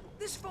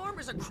 This farm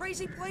is a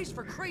crazy place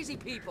for crazy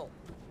people.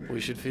 We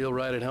should feel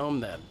right at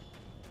home then.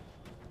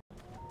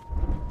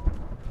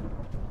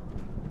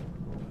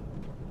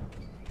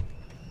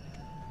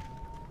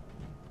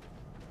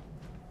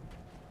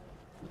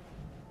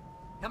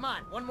 Come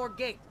on, one more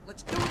gate.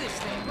 Let's do this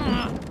thing.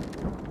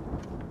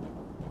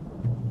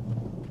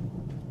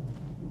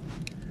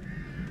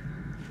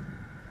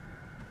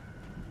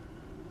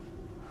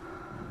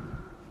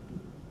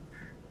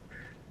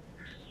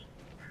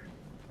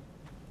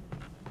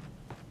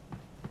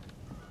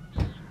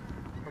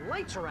 The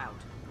lights are out.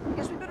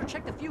 Guess we better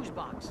check the fuse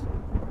box.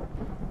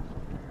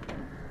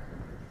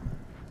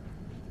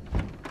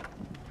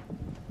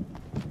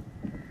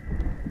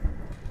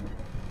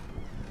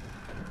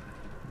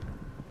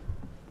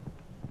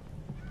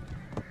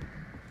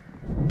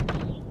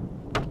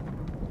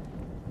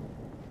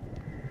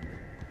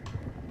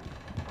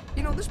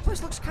 You know, this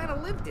place looks kind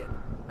of lived in.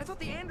 I thought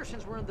the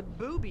Andersons were in the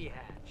booby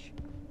hatch.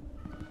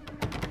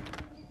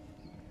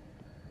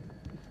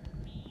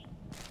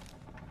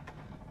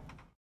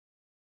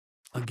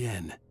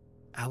 Again,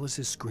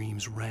 Alice's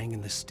screams rang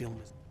in the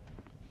stillness.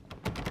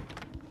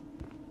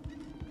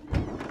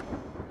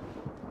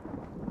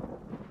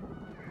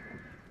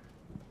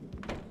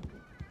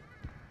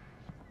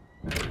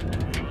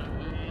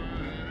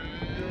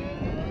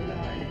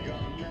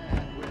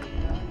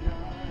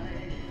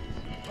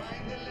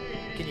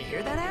 Can you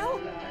hear that, Al?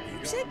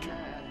 Music?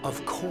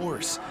 Of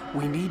course.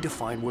 We need to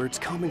find where it's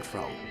coming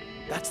from.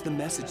 That's the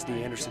message the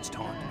Andersons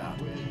talked about.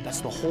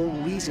 That's the whole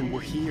reason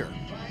we're here.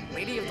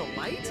 Lady of the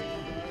Light?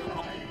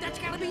 Oh, that's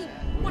gotta be...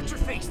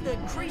 What's-her-face, the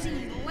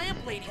crazy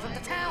lamp lady from the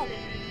town.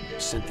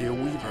 Cynthia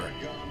Weaver.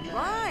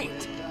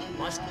 Right.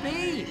 Must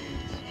be.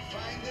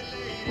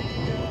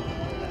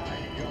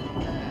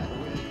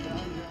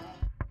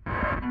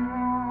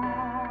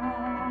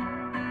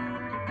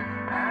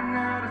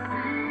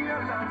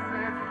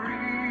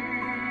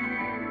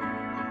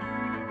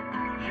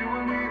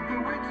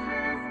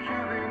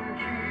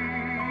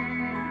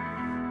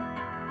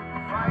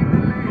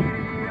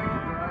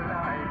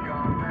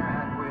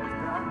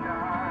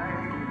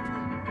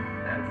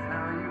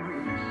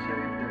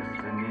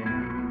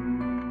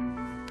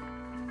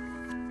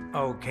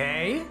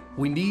 Okay.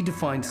 We need to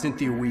find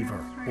Cynthia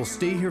Weaver. We'll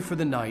stay here for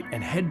the night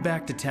and head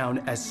back to town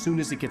as soon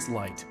as it gets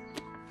light.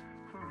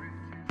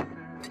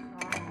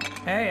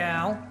 Hey,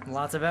 Al.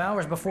 Lots of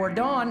hours before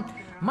dawn.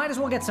 Might as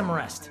well get some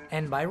rest.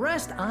 And by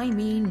rest, I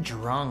mean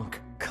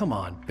drunk. Come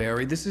on,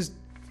 Barry, this is...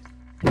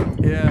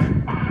 Yeah,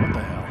 what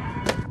the hell?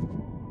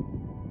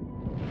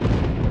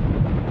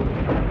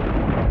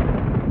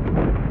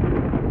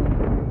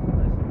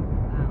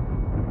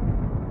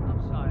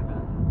 I'm sorry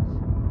about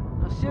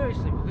this. No,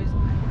 seriously, because I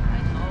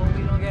know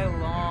we don't get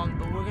along,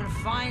 but we're gonna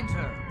find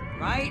her,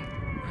 right?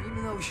 And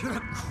even though you're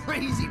a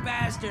crazy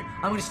bastard,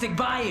 I'm gonna stick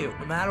by you,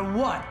 no matter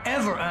what,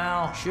 ever,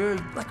 Al. Sure,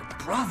 like a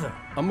brother.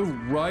 I'm a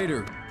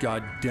writer,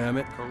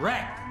 goddammit.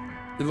 Correct.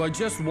 If I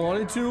just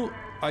wanted to,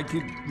 I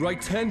could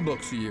write 10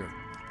 books a year.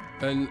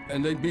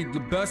 And they'd be the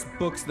best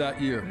books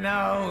that year.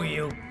 No,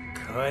 you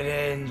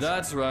couldn't.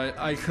 That's right,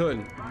 I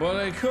couldn't. But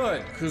I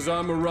could, because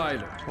I'm a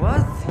writer.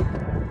 What?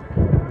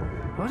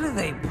 What do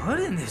they put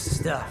in this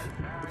stuff?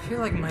 I feel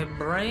like my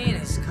brain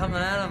is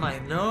coming out of my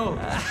nose.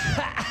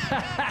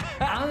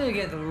 I'm gonna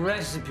get the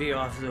recipe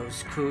off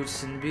those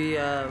coots and be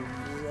a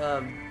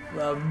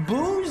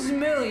booze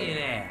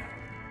millionaire.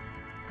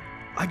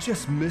 I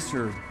just miss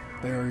her,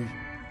 Barry.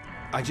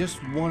 I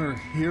just want her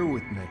here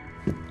with me.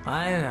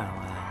 I know,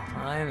 Al.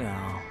 I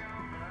know.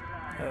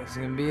 It's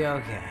gonna be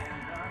okay.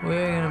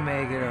 We're gonna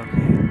make it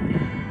okay.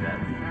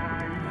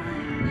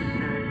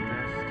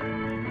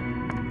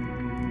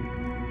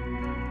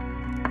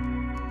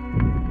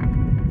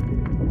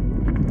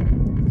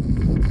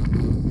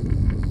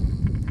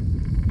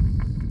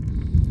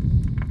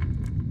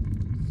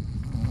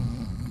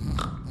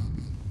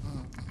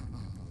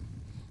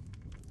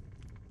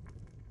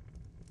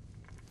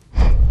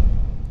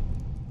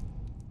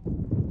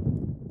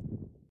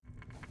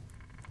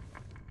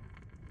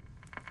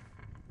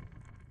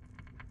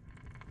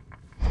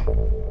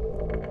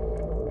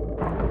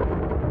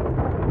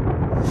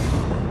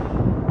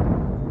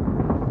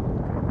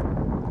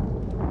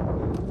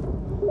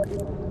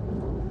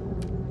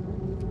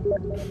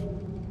 Damn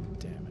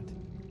it.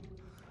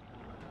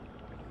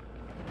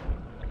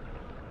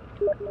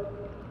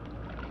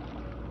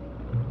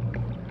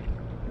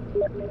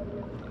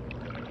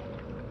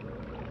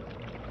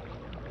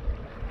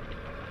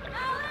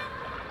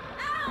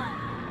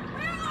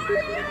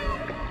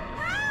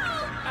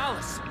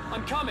 Alice,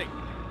 I'm coming.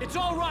 It's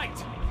all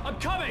right. I'm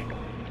coming.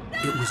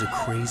 It was a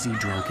crazy,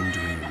 drunken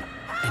dream,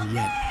 and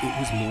yet it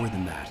was more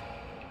than that.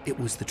 It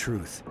was the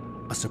truth,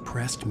 a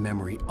suppressed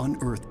memory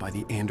unearthed by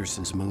the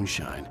Andersons'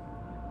 moonshine.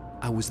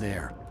 I was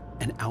there,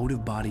 an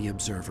out-of-body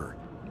observer.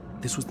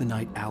 This was the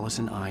night Alice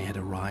and I had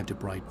arrived at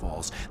Bright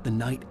Falls, the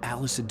night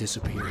Alice had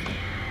disappeared.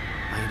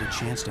 I had a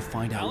chance to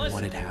find out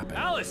what had happened.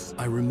 Alice!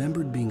 I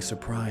remembered being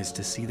surprised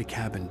to see the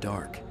cabin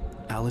dark.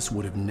 Alice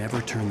would have never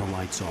turned the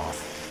lights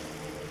off.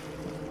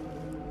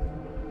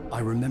 I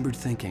remembered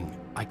thinking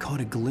I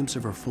caught a glimpse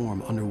of her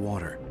form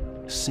underwater,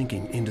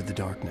 sinking into the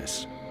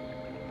darkness.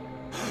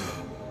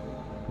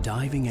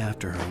 Diving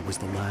after her was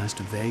the last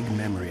vague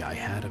memory I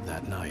had of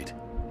that night.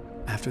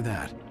 After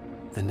that,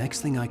 the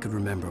next thing I could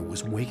remember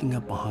was waking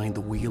up behind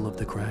the wheel of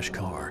the crashed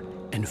car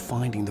and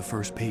finding the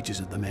first pages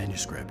of the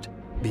manuscript.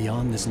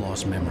 Beyond this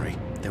lost memory,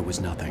 there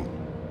was nothing.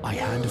 I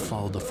had to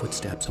follow the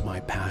footsteps of my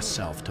past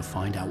self to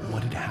find out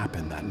what had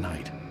happened that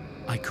night.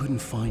 I couldn't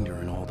find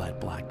her in all that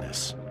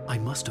blackness. I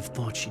must have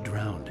thought she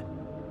drowned.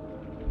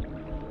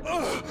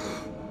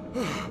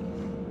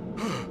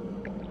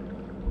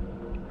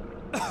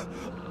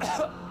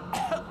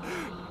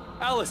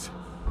 Alice!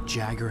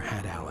 Jagger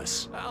had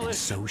Alice, and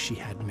so she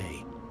had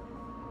me.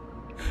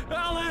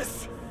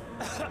 Alice!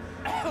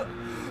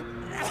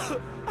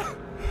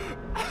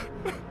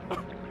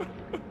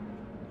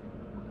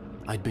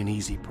 I'd been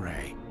easy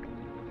prey.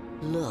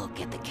 Look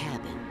at the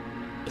cabin.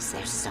 Is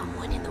there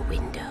someone in the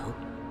window?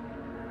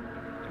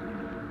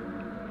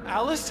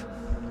 Alice?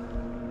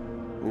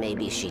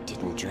 Maybe she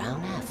didn't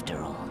drown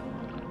after all.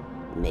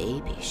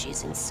 Maybe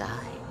she's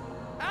inside.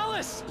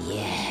 Alice!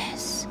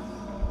 Yes.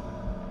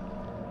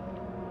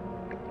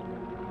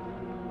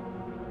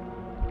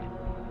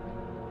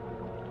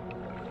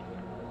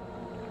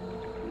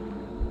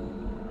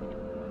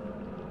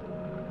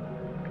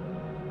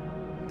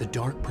 The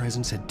dark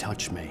presence had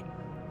touched me.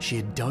 She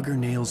had dug her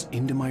nails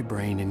into my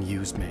brain and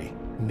used me,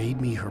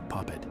 made me her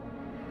puppet.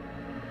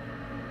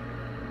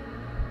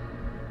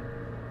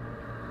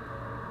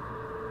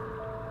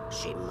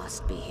 She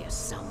must be here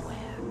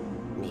somewhere.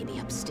 Maybe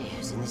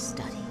upstairs in the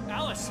study.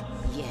 Alice!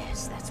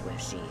 Yes, that's where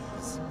she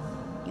is.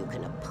 You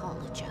can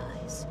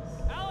apologize.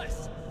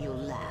 Alice! You'll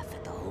laugh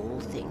at the whole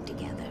thing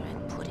together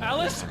and put it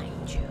Alice?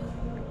 behind you.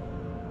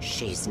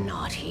 She's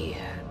not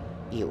here.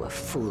 You were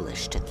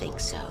foolish to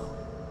think so.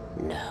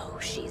 No,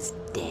 she's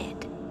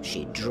dead.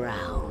 She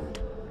drowned.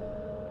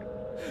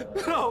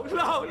 No,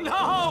 no,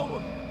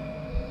 no!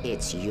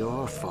 It's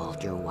your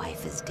fault your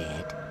wife is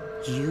dead.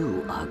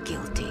 You are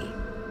guilty.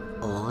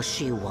 All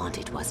she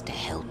wanted was to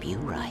help you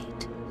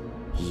right.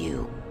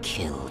 You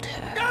killed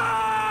her.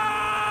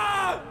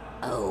 Ah!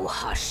 Oh,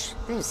 hush.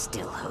 There's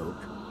still hope.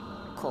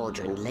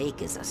 Cauldron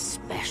Lake is a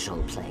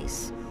special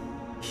place.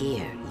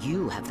 Here,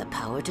 you have the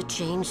power to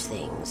change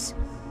things.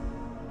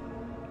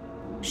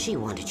 She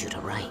wanted you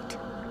to write.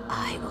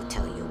 I will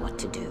tell you what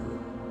to do.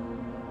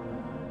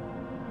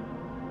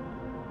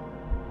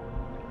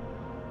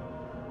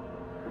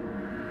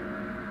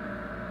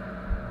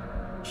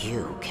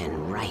 You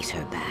can write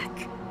her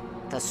back.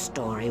 The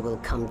story will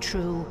come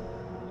true,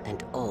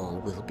 and all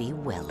will be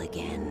well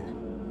again.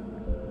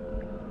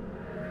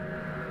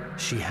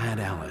 She had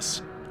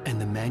Alice, and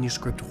the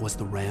manuscript was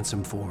the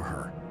ransom for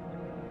her.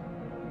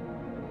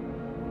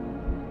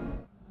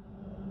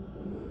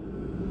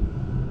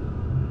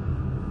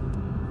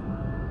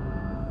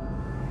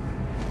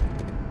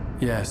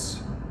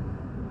 Yes.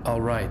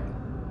 All right.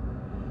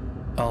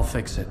 I'll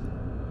fix it.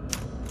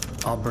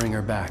 I'll bring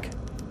her back.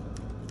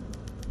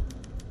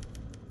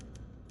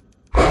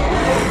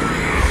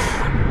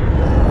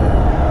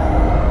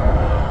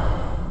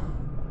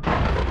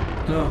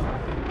 No.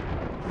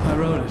 I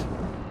wrote it.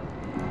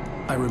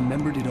 I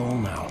remembered it all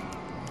now.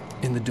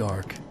 In the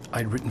dark,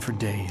 I'd written for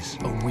days,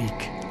 a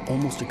week,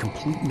 almost a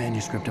complete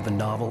manuscript of a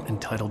novel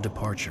entitled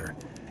Departure.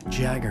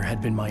 Jagger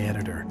had been my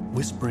editor,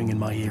 whispering in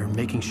my ear,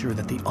 making sure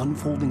that the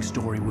unfolding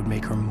story would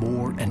make her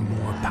more and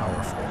more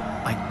powerful.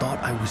 I thought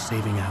I was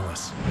saving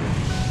Alice.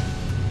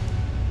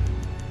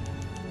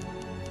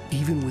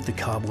 Even with the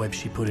cobwebs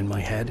she put in my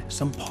head,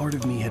 some part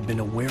of me had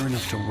been aware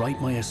enough to write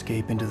my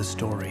escape into the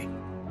story,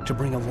 to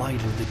bring a light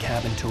into the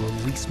cabin to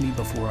release me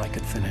before I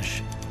could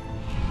finish,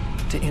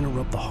 to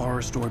interrupt the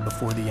horror story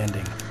before the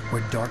ending,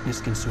 where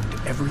darkness consumed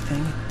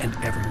everything and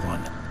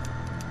everyone.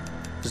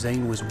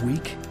 Zane was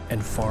weak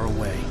and far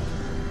away,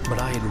 but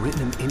I had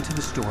written him into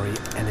the story,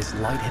 and his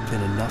light had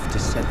been enough to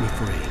set me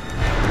free.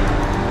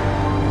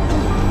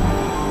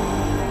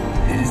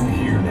 It isn't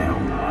here now.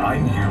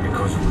 I'm here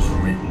because it was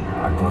written.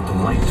 I brought the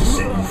light to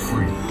set you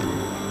free.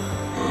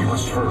 You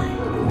must hurry.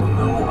 It will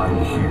know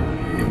I'm here.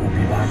 It will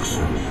be back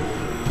soon.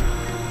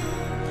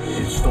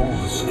 It stole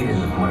the skin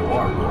of my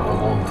Barbara a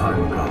long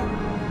time ago.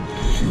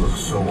 She looks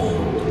so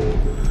old.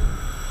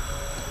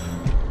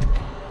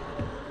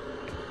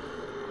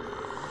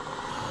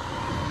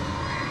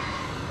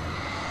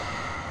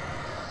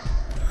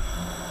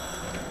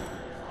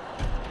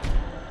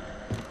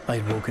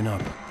 woken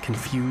up,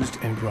 confused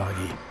and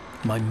groggy.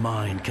 My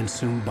mind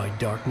consumed by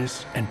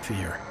darkness and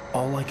fear.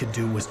 All I could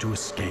do was to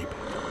escape.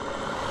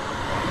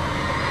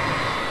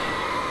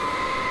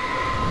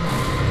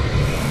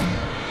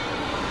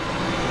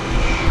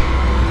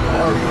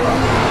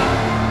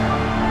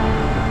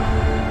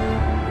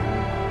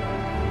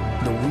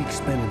 The week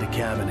spent in the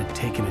cabin had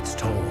taken its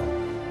toll.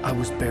 I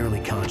was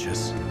barely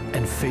conscious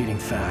and fading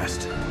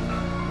fast.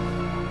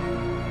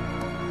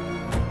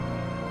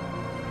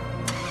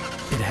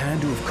 It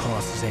had to have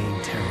cost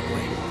Zane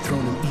terribly,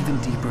 thrown him even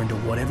deeper into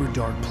whatever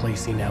dark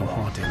place he now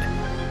haunted.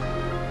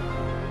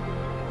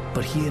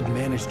 But he had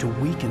managed to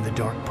weaken the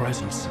dark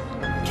presence,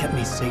 kept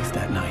me safe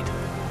that night.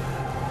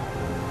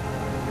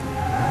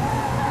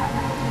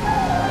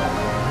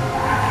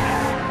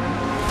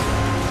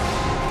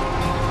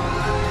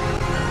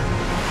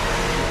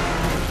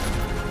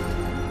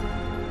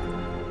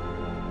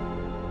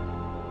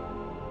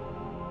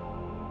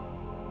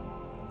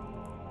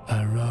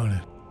 I wrote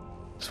it.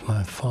 It's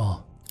my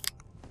fault.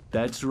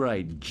 That's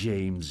right,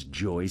 James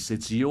Joyce.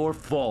 It's your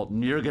fault,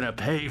 and you're gonna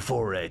pay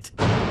for it.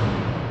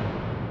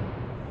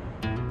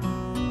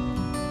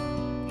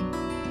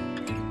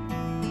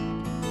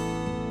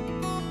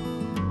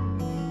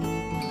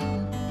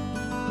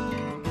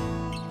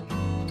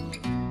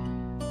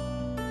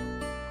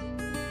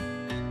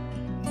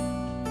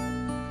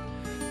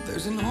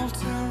 There's an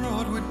altar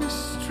road with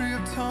mystery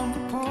of Tom the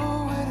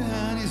poet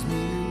and his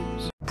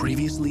muse.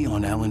 Previously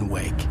on Alan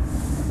Wake.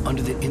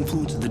 Under the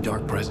influence of the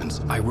dark presence,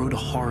 I wrote a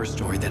horror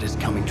story that is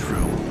coming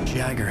true.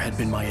 Jagger had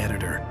been my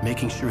editor,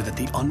 making sure that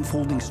the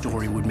unfolding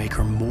story would make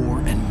her more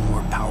and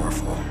more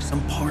powerful.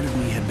 Some part of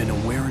me had been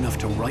aware enough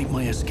to write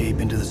my escape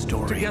into the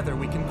story. Together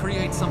we can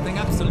create something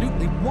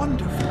absolutely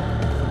wonderful.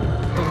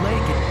 The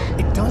lake,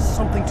 it does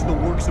something to the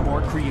works of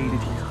art created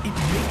here. It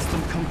makes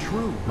them come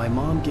true. My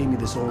mom gave me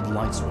this old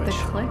light switch. The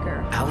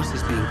clicker. Alice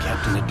is being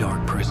kept in a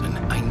dark prison.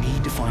 I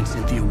need to find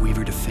Cynthia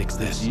Weaver to fix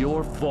this. It's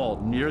your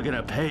fault, and you're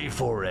gonna pay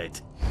for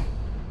it.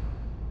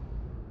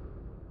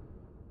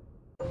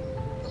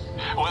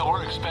 Well,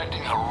 we're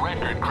expecting a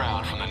record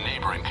crowd from the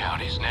neighboring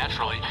counties.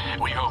 Naturally,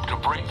 we hope to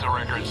break the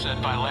record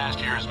set by last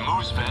year's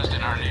Moose Fest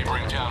in our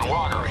neighboring town,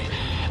 Watery.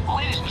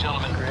 Ladies and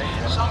gentlemen,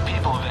 some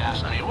people have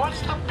asked me,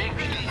 what's the big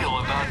deal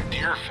about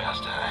Deer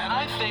Fest? And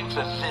I think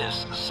that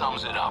this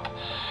sums it up.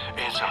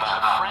 It's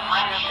about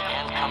friendship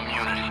and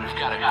community. We've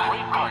got a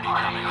great party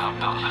coming up.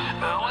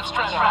 Let's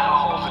try to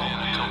hold it in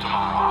until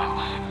tomorrow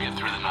and get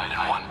through the night in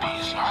one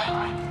piece, all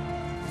right?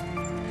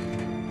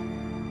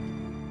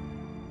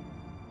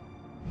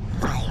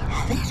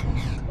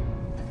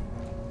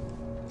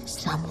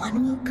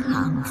 Someone will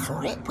come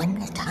for it when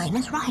the time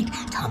is right.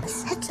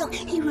 Thomas said so.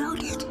 He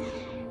wrote it.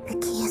 The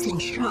key is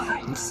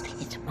insurance.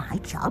 It's my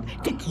job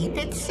to keep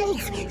it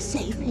safe.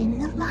 Safe in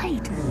the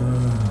light.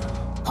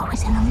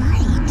 Always in the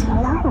light.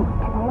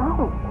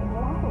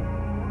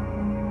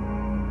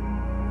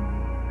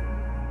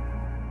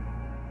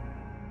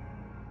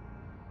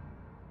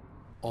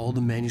 All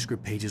the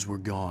manuscript pages were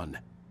gone.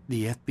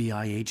 The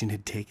FBI agent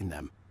had taken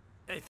them.